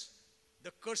sickness,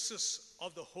 the curses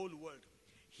of the whole world.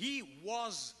 He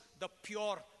was the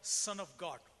pure Son of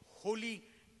God, holy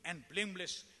and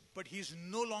blameless, but he is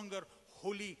no longer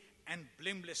holy and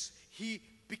blameless. He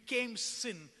became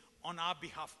sin on our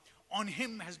behalf. On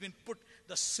him has been put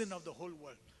the sin of the whole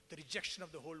world, the rejection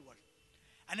of the whole world.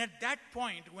 And at that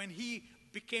point, when he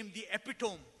became the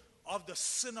epitome of the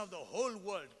sin of the whole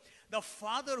world, the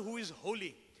Father who is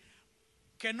holy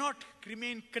cannot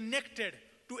remain connected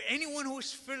to anyone who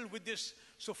is filled with this.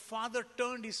 So Father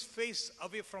turned his face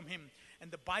away from him. And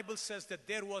the Bible says that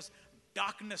there was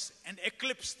darkness and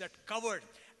eclipse that covered,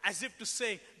 as if to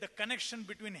say the connection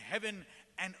between heaven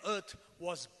and earth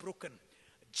was broken.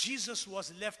 Jesus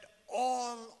was left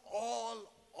all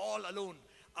alone,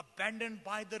 abandoned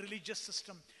by the religious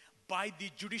system, by the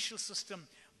judicial system,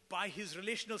 by his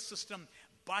relational system,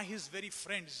 by his very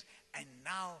friends, and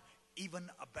now even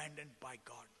abandoned by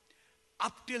God.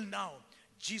 Up till now,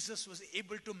 Jesus was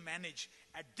able to manage.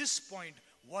 At this point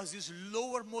was his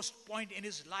lowermost point in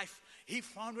his life. He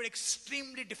found it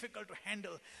extremely difficult to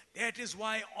handle. That is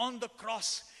why on the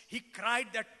cross, he cried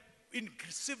that in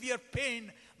severe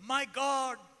pain, my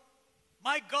God,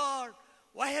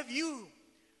 why have you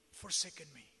forsaken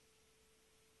me?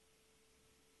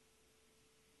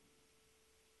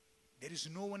 There is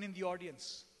no one in the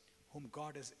audience whom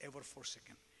God has ever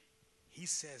forsaken. He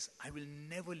says, I will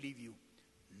never leave you,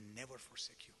 never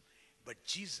forsake you. But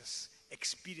Jesus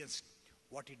experienced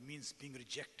what it means being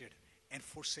rejected and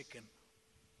forsaken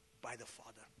by the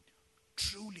Father.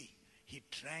 Truly, he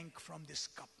drank from this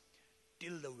cup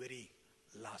till the very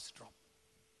last drop.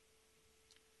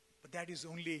 But that is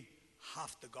only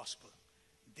half the gospel.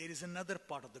 There is another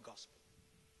part of the gospel.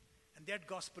 And that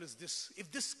gospel is this.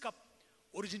 If this cup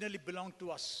originally belonged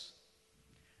to us,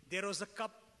 there was a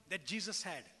cup that Jesus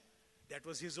had. That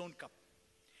was his own cup.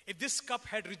 If this cup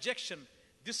had rejection,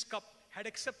 this cup had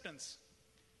acceptance.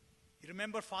 You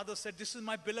remember, Father said, this is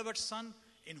my beloved Son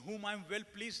in whom I am well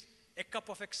pleased. A cup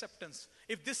of acceptance.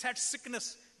 If this had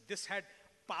sickness, this had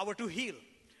power to heal.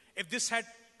 If this had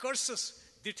curses,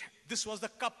 this was the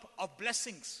cup of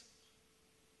blessings.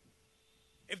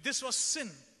 If this was sin,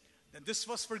 then this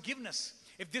was forgiveness.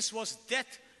 If this was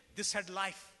death, this had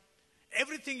life.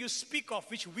 Everything you speak of,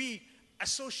 which we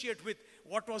associate with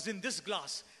what was in this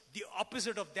glass, the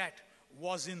opposite of that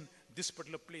was in this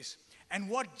particular place. And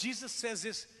what Jesus says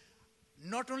is,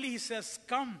 not only he says,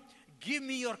 come, give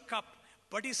me your cup,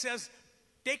 but he says,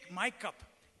 take my cup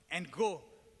and go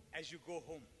as you go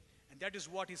home. And that is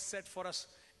what is said for us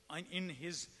in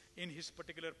his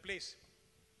particular place.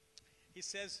 He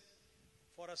says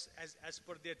for us, as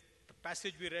per the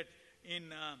passage we read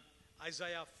in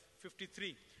Isaiah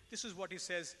 53. This is what he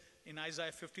says in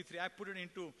Isaiah 53. I put it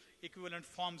into equivalent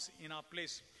forms in our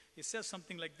place. He says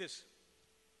something like this.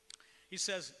 He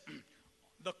says,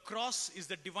 the cross is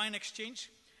the divine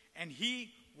exchange, and he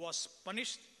was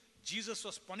punished. Jesus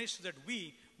was punished so that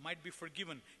we might be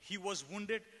forgiven. He was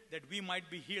wounded that we might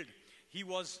be healed. He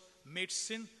was made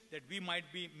sin that we might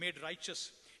be made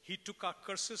righteous. He took our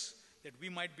curses that we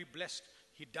might be blessed.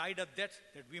 He died a death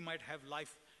that we might have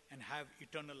life and have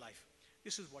eternal life.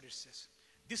 This is what it says.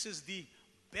 This is the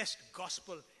best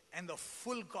gospel and the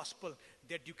full gospel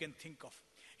that you can think of.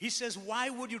 He says, why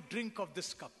would you drink of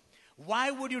this cup?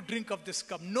 Why would you drink of this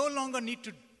cup? No longer need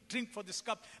to drink for this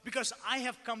cup, because I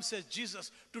have come, says Jesus,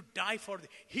 to die for thee.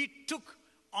 He took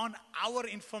on our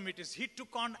infirmities. He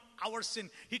took on our sin.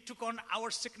 He took on our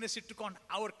sickness. He took on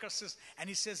our curses. And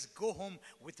he says, go home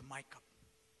with my cup.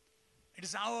 It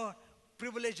is our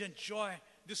privilege and joy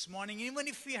this morning, even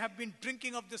if we have been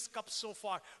drinking of this cup so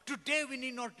far, today we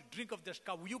need not drink of this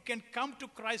cup. You can come to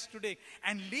Christ today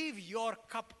and leave your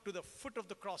cup to the foot of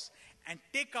the cross and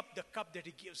take up the cup that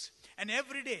he gives. And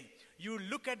every day you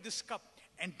look at this cup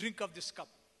and drink of this cup.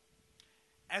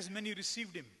 As many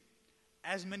received him,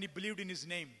 as many believed in his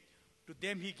name, to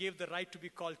them he gave the right to be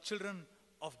called children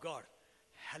of God.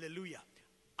 Hallelujah.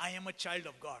 I am a child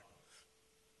of God.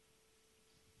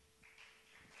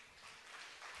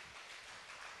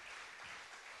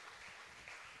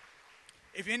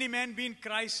 If any man be in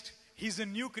Christ, he is a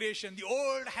new creation. The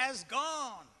old has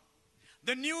gone.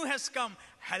 The new has come.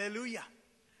 Hallelujah.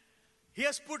 He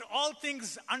has put all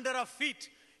things under our feet.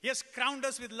 He has crowned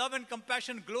us with love and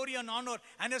compassion, glory and honor,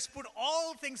 and has put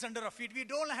all things under our feet. We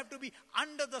don't have to be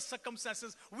under the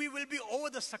circumstances. We will be over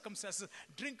the circumstances.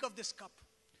 Drink of this cup.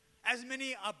 As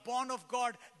many are born of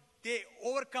God, they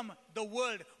overcome the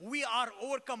world. We are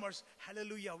overcomers.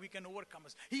 Hallelujah, we can overcome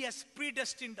us. He has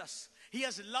predestined us. He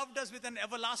has loved us with an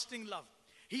everlasting love.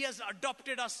 He has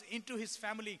adopted us into his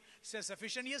family, says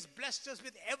Ephesians. He has blessed us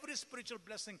with every spiritual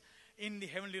blessing in the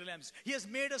heavenly realms. He has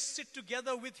made us sit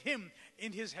together with him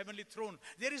in his heavenly throne.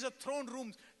 There is a throne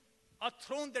room, a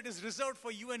throne that is reserved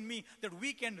for you and me, that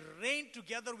we can reign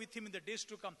together with him in the days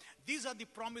to come. These are the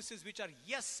promises which are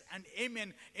yes and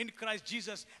amen in Christ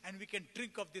Jesus, and we can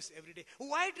drink of this every day.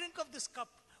 Why drink of this cup?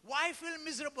 Why feel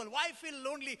miserable? Why feel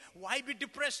lonely? Why be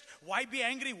depressed? Why be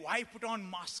angry? Why put on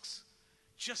masks?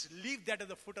 Just leave that at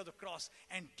the foot of the cross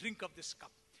and drink of this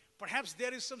cup. Perhaps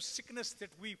there is some sickness that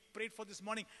we prayed for this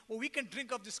morning. Well, we can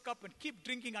drink of this cup and keep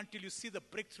drinking until you see the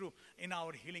breakthrough in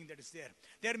our healing that is there.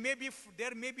 There may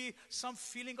be some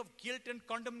feeling of guilt and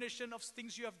condemnation of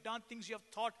things you have done, things you have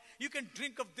thought. You can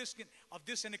drink of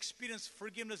this and experience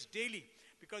forgiveness daily.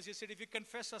 Because he said, if we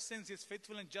confess our sins, he is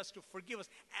faithful and just to forgive us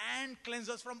and cleanse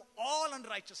us from all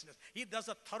unrighteousness. He does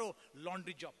a thorough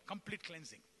laundry job, complete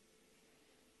cleansing.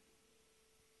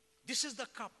 This is the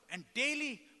cup, and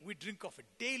daily we drink of it.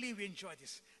 Daily we enjoy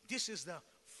this. This is the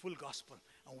full gospel,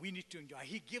 and we need to enjoy.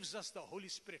 He gives us the Holy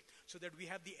Spirit so that we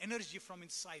have the energy from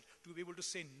inside to be able to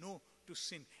say no to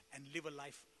sin and live a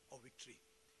life of victory.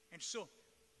 And so,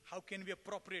 how can we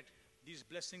appropriate these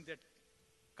blessings that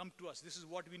come to us? This is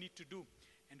what we need to do.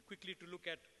 and quickly to look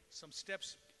at some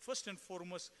steps. First and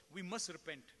foremost, we must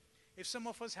repent. If some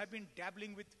of us have been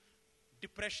dabbling with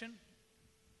depression,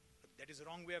 that is the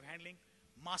wrong way of handling,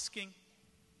 masking,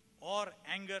 or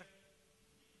anger.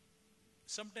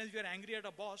 Sometimes we are angry at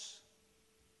a boss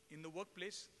in the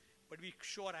workplace, but we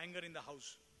show our anger in the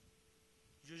house,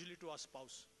 usually to our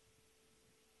spouse.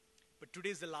 But today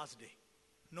is the last day.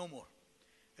 No more.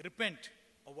 Repent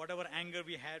of whatever anger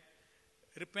we had.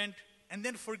 Repent and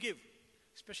then forgive.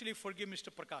 Especially forgive Mr.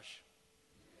 Prakash.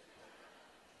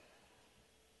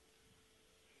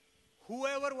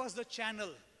 Whoever was the channel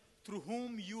through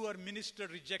whom you are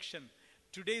ministered rejection,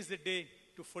 today is the day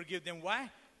to forgive them. Why?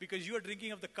 Because you are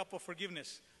drinking of the cup of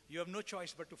forgiveness. You have no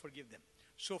choice but to forgive them.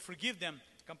 So forgive them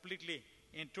completely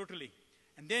and totally.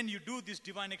 And then you do this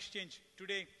divine exchange.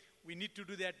 Today, we need to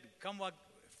do that.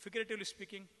 Figuratively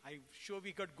speaking, I'm sure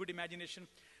we got good imagination.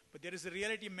 But there is a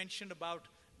reality mentioned about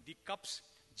the cups.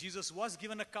 Jesus was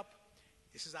given a cup.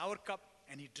 This is our cup.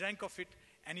 And he drank of it.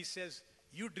 And he says,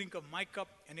 you drink of my cup.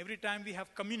 And every time we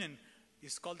have communion,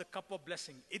 it's called the cup of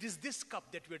blessing. It is this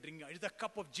cup that we're drinking. It is the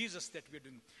cup of Jesus that we're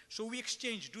drinking. So we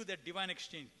exchange, do that divine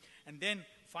exchange. And then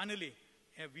finally,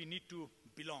 we need to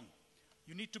belong.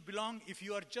 You need to belong. If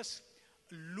you are just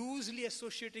loosely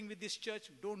associating with this church,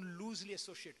 don't loosely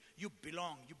associate. You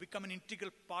belong. You become an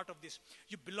integral part of this.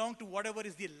 You belong to whatever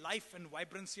is the life and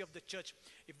vibrancy of the church.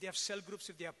 If they have cell groups,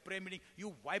 if they have prayer meeting,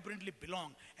 you vibrantly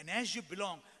belong. And as you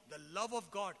belong, the love of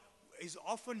God is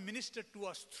often ministered to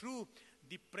us through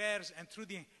the prayers and through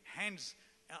the hands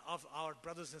of our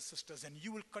brothers and sisters. And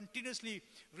you will continuously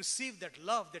receive that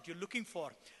love that you're looking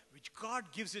for, which God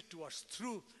gives it to us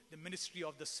through the ministry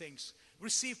of the saints.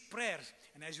 Receive prayers,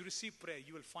 and as you receive prayer,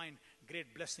 you will find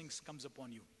great blessings comes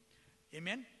upon you.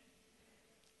 Amen?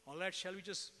 All right, shall we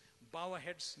just bow our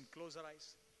heads and close our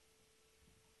eyes?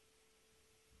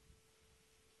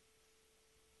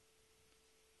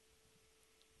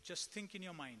 Just think in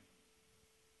your mind.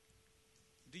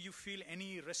 Do you feel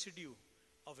any residue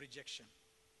of rejection?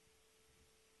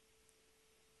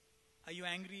 Are you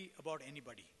angry about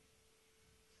anybody?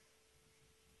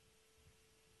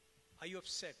 Are you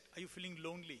upset? Are you feeling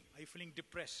lonely? Are you feeling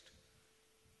depressed?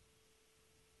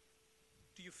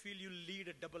 Do you feel you lead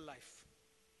a double life?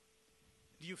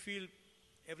 Do you feel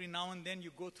every now and then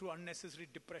you go through unnecessary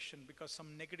depression because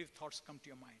some negative thoughts come to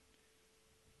your mind?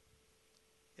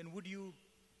 Then would you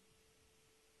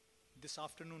this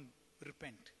afternoon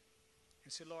repent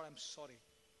and say, Lord, I'm sorry.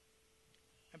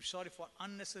 I'm sorry for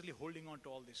unnecessarily holding on to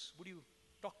all this. Would you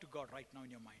talk to God right now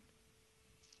in your mind?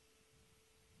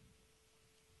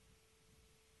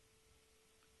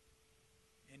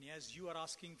 And as you are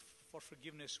asking for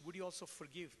forgiveness, would you also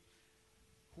forgive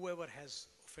whoever has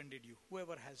offended you,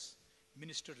 whoever has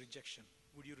ministered rejection?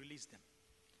 Would you release them?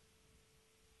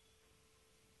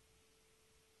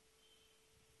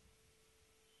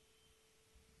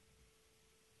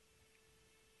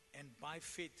 And by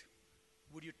faith,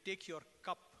 would you take your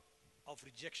cup of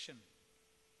rejection,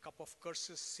 cup of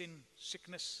curses, sin,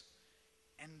 sickness,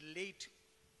 and lay it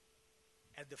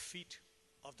at the feet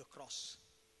of the cross?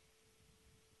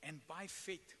 And by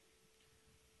faith,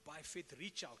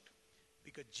 reach out,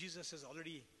 because Jesus has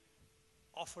already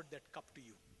offered that cup to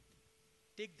you.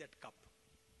 Take that cup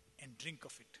and drink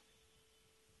of it.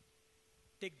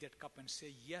 Take that cup and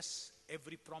say, yes,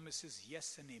 every promise is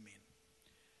yes and amen.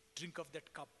 Drink of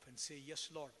that cup and say, yes,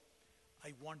 Lord,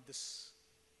 I want this.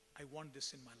 I want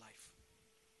this in my life.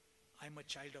 I'm a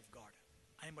child of God.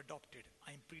 I'm adopted.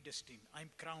 I'm predestined. I'm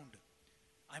crowned.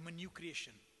 I'm a new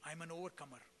creation. I'm an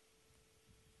overcomer.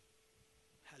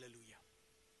 Hallelujah.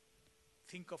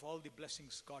 Think of all the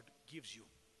blessings God gives you.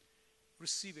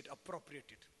 Receive it, appropriate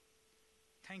it.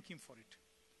 Thank Him for it.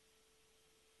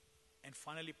 And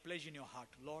finally, pledge in your heart,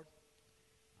 Lord,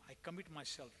 I commit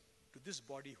myself to this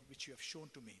body which you have shown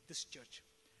to me, this church,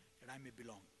 that I may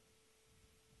belong.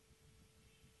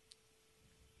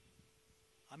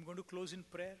 I'm going to close in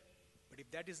prayer, but if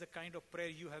that is the kind of prayer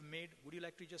you have made, would you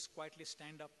like to just quietly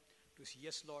stand up to say,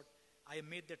 yes, Lord, I have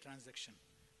made the transaction.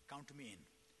 Count me in,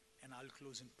 and I'll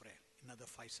close in prayer. Another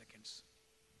 5 seconds.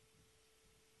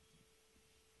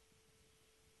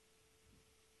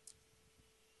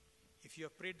 If you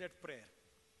have prayed that prayer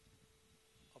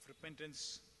of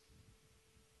repentance,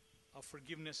 of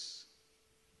forgiveness,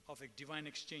 of a divine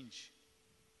exchange,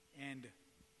 and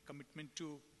commitment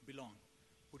to belong,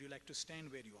 would you like to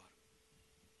stand where you are?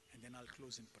 And then I'll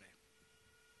close in prayer.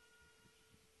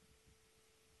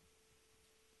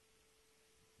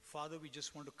 Father, we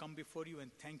just want to come before you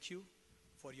and thank you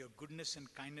for your goodness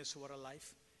and kindness over our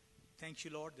life. Thank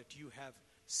you, Lord, that you have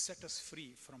set us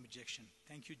free from rejection.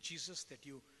 Thank you, Jesus, that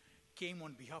you came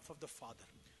on behalf of the Father.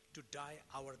 to die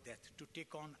our death, to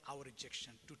take on our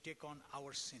rejection, to take on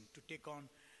our sin, to take on,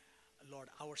 Lord,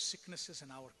 our sicknesses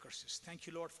and our curses. Thank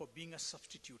you, Lord, for being a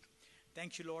substitute.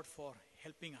 Thank you, Lord, for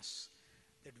helping us,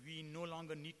 that we no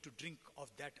longer need to drink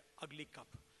of that ugly cup.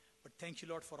 But thank you,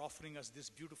 Lord, for offering us this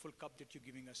beautiful cup that you're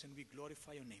giving us. And we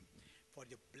glorify your name for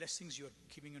the blessings you're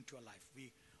giving into our life.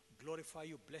 We glorify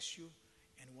you, bless you,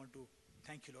 and want to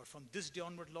thank you, Lord. From this day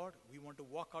onward, Lord, we want to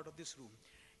walk out of this room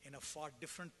in a far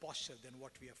different posture than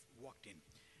what we have walked in.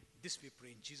 This we pray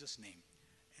in Jesus' name.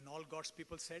 And all God's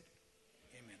people said,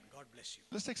 amen. God bless you.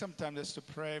 Let's take some time just to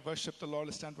pray, worship the Lord.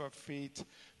 Let's stand to our feet.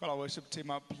 Call our worship team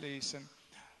up, please. And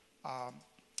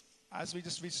as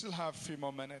we still have a few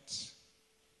more minutes.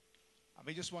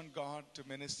 We just want God to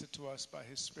minister to us by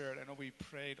His Spirit. I know we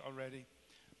prayed already,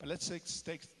 but let's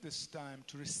take this time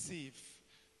to receive.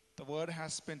 The word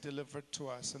has been delivered to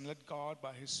us, and let God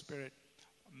by His Spirit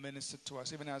minister to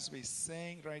us. Even as we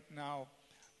sing right now,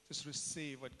 just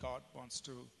receive what God wants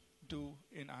to do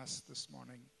in us this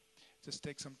morning. Just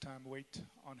take some time, wait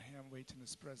on Him, wait in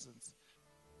His presence.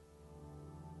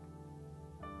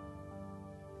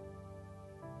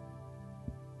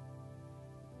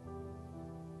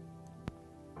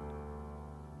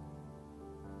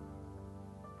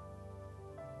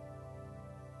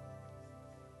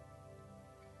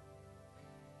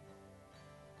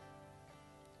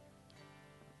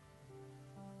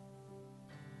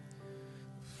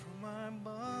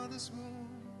 Womb,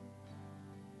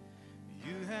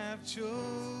 you have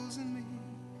chosen me.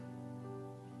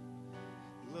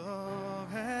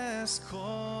 Love has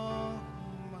called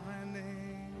my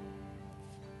name.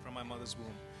 From my mother's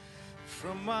womb,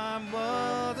 from my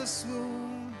mother's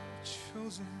womb,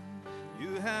 chosen.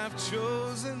 You have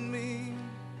chosen me.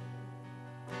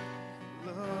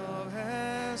 Love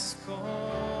has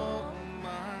called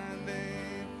my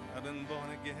name. I've been born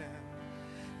again.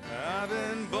 I've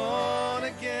been born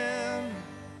again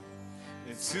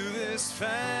into this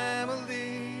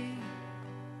family.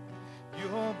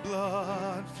 Your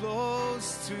blood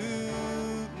flows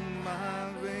through my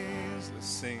veins. Let's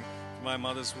sing. From my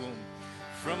mother's womb.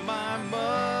 From my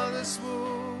mother's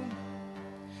womb,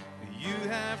 you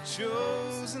have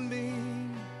chosen me.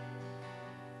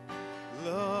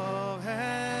 Love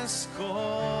has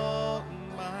called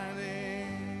my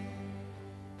name.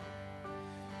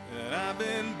 And I've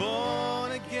been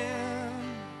born again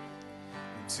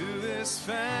into this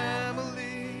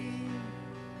family.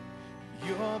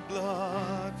 Your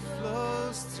blood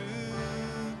flows through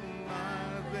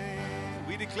my veins.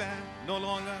 We declare no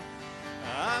longer,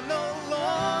 I'm no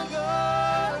longer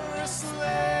a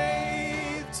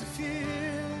slave to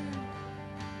fear.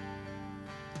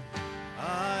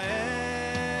 I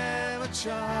am a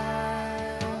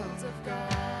child of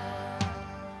God.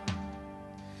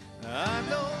 I'm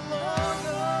no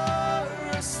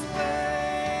longer a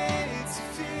slave to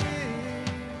fear.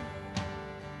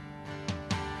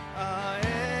 I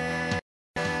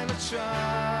am a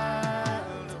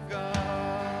child of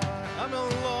God. I'm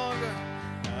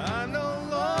no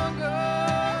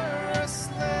longer a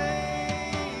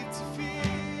slave to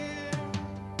fear.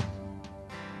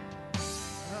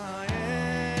 I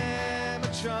am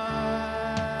a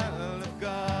child of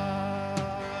God.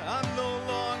 I'm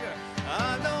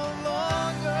no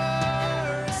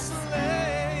longer a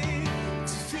slave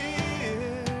to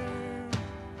fear.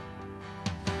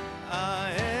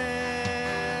 I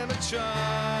am a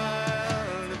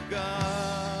child of God.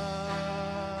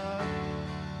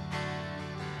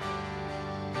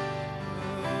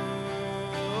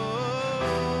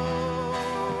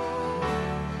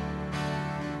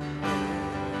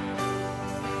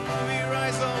 We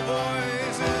rise our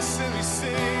voices and we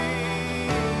sing,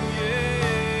 yeah.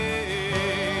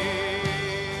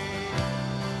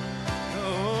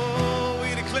 Oh, we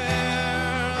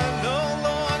declare I'm no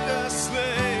longer a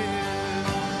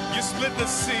slave. You split the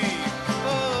sea.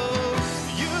 Oh,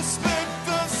 you split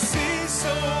the sea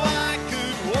so I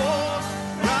could walk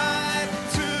right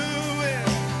through it.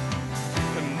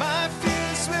 And my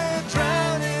fears will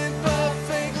drown in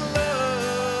perfect love.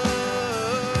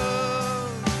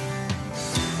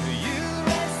 You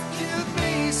rescued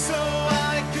me so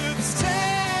I could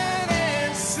stand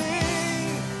and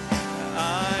sing.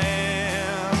 I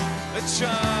am a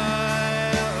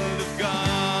child of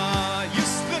God. You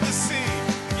split the sea,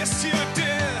 yes you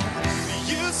did.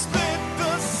 You split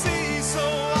the sea so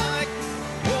I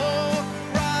could walk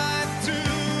right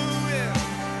through it.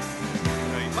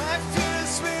 My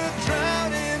fears will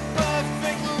drown in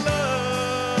perfect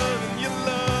love, and your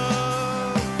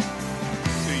love.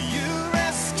 You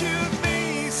rescued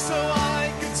me so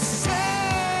I could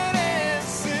stand and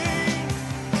sing.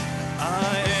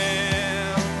 I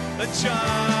am a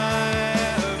child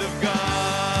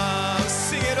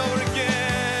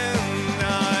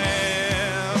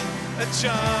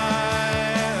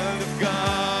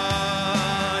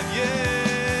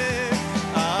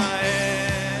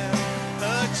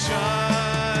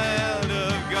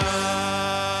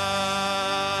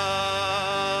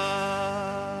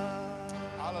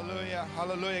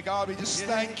just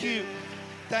thank you.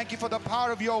 Thank you for the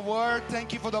power of your word.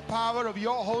 Thank you for the power of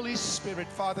your Holy Spirit,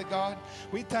 Father God.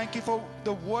 We thank you for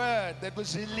the word that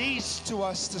was released to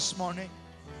us this morning.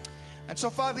 And so,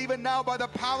 Father, even now, by the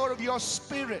power of your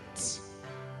Spirit,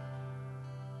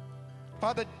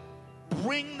 Father,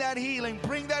 bring that healing,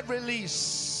 bring that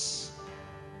release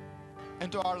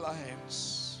into our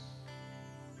lives.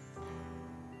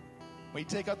 We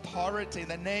take authority in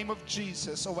the name of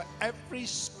Jesus over every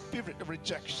spirit of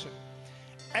rejection,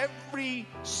 every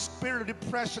spirit of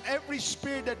depression, every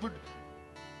spirit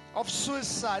of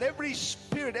suicide, every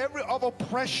spirit of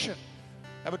oppression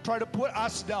that would try to put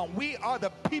us down. We are the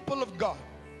people of God,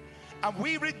 and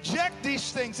we reject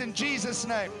these things in Jesus'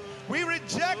 name. We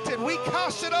reject it. We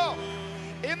cast it off.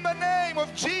 In the name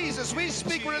of Jesus, we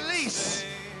speak release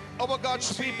over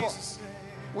God's people.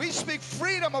 We speak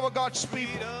freedom over God's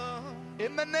people.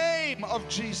 In the name of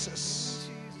Jesus.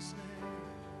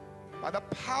 By the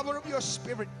power of your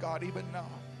Spirit, God, even now,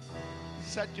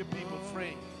 set your people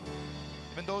free.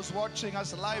 Even those watching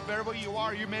us live, wherever you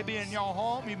are, you may be in your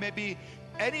home, you may be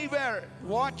anywhere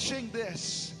watching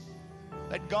this.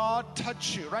 Let God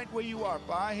touch you right where you are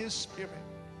by His Spirit,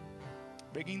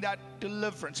 bringing that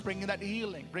deliverance, bringing that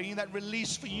healing, bringing that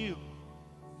release for you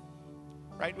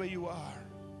right where you are.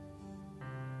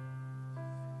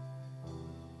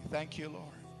 Thank you,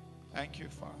 Lord. Thank you,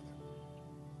 Father.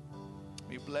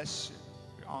 We bless you.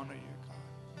 We honor you,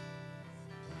 God.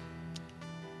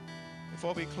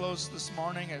 Before we close this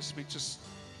morning, as we just,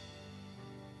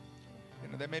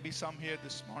 there may be some here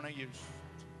this morning, you've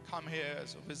come here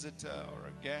as a visitor or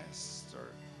a guest,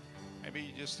 or maybe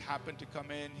you just happen to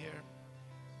come in here.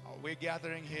 We're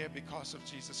gathering here because of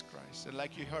Jesus Christ. And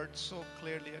like you heard so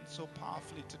clearly and so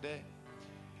powerfully today,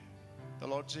 the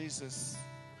Lord Jesus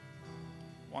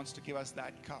wants to give us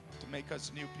that cup to make us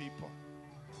new people.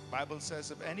 The Bible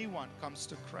says if anyone comes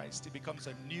to Christ, he becomes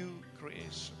a new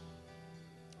creation.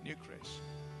 New creation.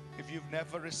 If you've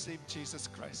never received Jesus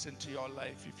Christ into your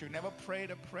life, if you've never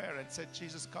prayed a prayer and said,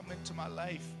 Jesus, come into my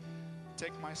life,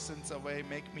 take my sins away,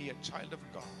 make me a child of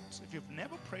God. If you've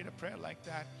never prayed a prayer like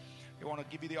that, we want to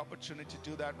give you the opportunity to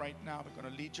do that right now. We're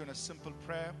going to lead you in a simple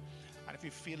prayer. And if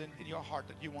you feel in your heart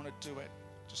that you want to do it,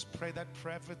 just pray that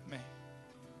prayer with me,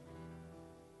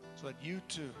 so that you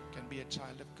too can be a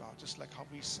child of God, just like how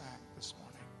we sang this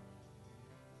morning.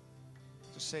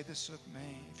 Just say this with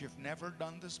me. If you've never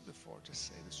done this before, just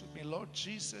say this with me. Lord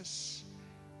Jesus,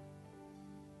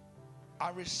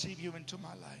 I receive you into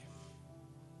my life.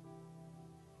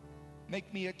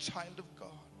 Make me a child of God,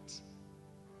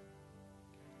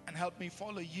 and help me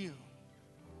follow you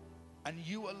and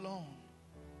you alone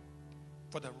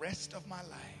for the rest of my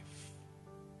life.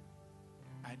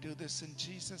 I do this in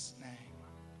Jesus' name.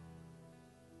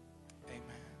 Amen.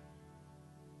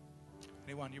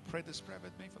 Anyone, you prayed this prayer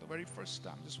with me for the very first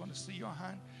time? Just want to see your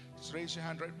hand. Just raise your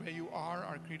hand right where you are.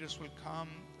 Our greeters will come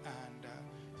and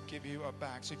give you a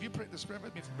bag. So if you prayed this prayer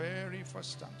with me for the very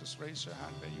first time, just raise your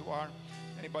hand where you are.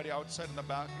 Anybody outside in the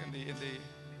back in the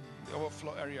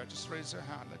overflow area, just raise your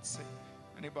hand. Let's see.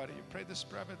 Anybody, you prayed this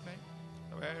prayer with me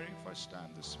the very first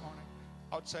time this morning?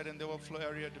 Outside in the overflow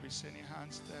area, do we see any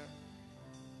hands there?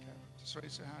 Okay, just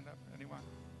raise your hand up. Anyone?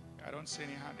 I don't see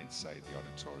any hand inside the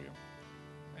auditorium.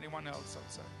 Anyone else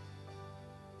outside?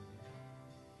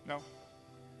 No?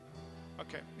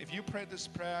 Okay, if you prayed this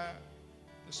prayer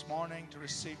this morning to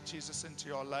receive Jesus into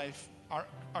your life, our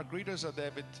greeters are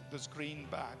there with those green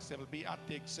bags. They will be at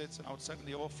the exits and outside in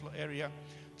the overflow area.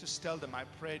 Just tell them, I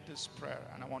prayed this prayer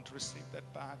and I want to receive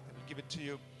that bag. They will give it to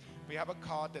you. We have a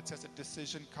card that says a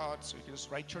decision card, so you can just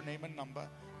write your name and number.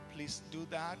 Please do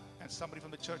that, and somebody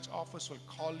from the church office will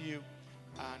call you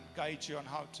and guide you on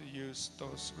how to use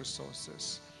those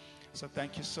resources. So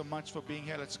thank you so much for being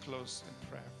here. Let's close in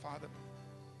prayer. Father,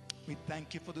 we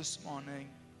thank you for this morning.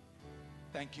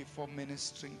 Thank you for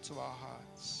ministering to our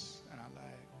hearts and our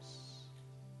lives.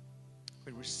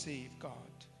 We receive,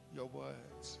 God, your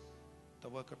words, the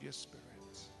work of your Spirit.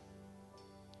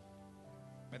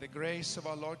 May the grace of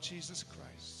our Lord Jesus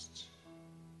Christ,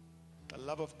 the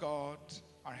love of God,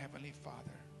 our Heavenly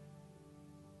Father,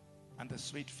 and the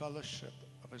sweet fellowship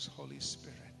of His Holy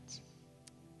Spirit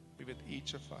be with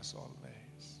each of us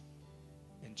always.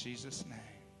 In Jesus' name,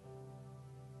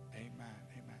 amen.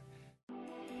 Amen.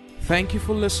 Thank you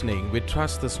for listening. We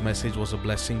trust this message was a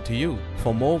blessing to you.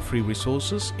 For more free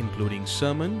resources, including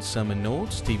sermons, sermon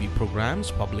notes, TV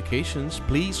programs, publications,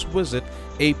 please visit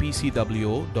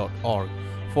apcwo.org.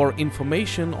 For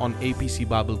information on APC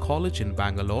Bible College in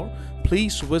Bangalore,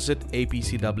 please visit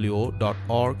apcwo.org/Bible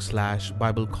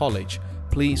College.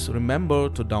 Please remember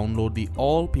to download the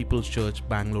All People's Church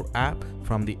Bangalore app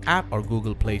from the App or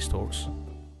Google Play stores.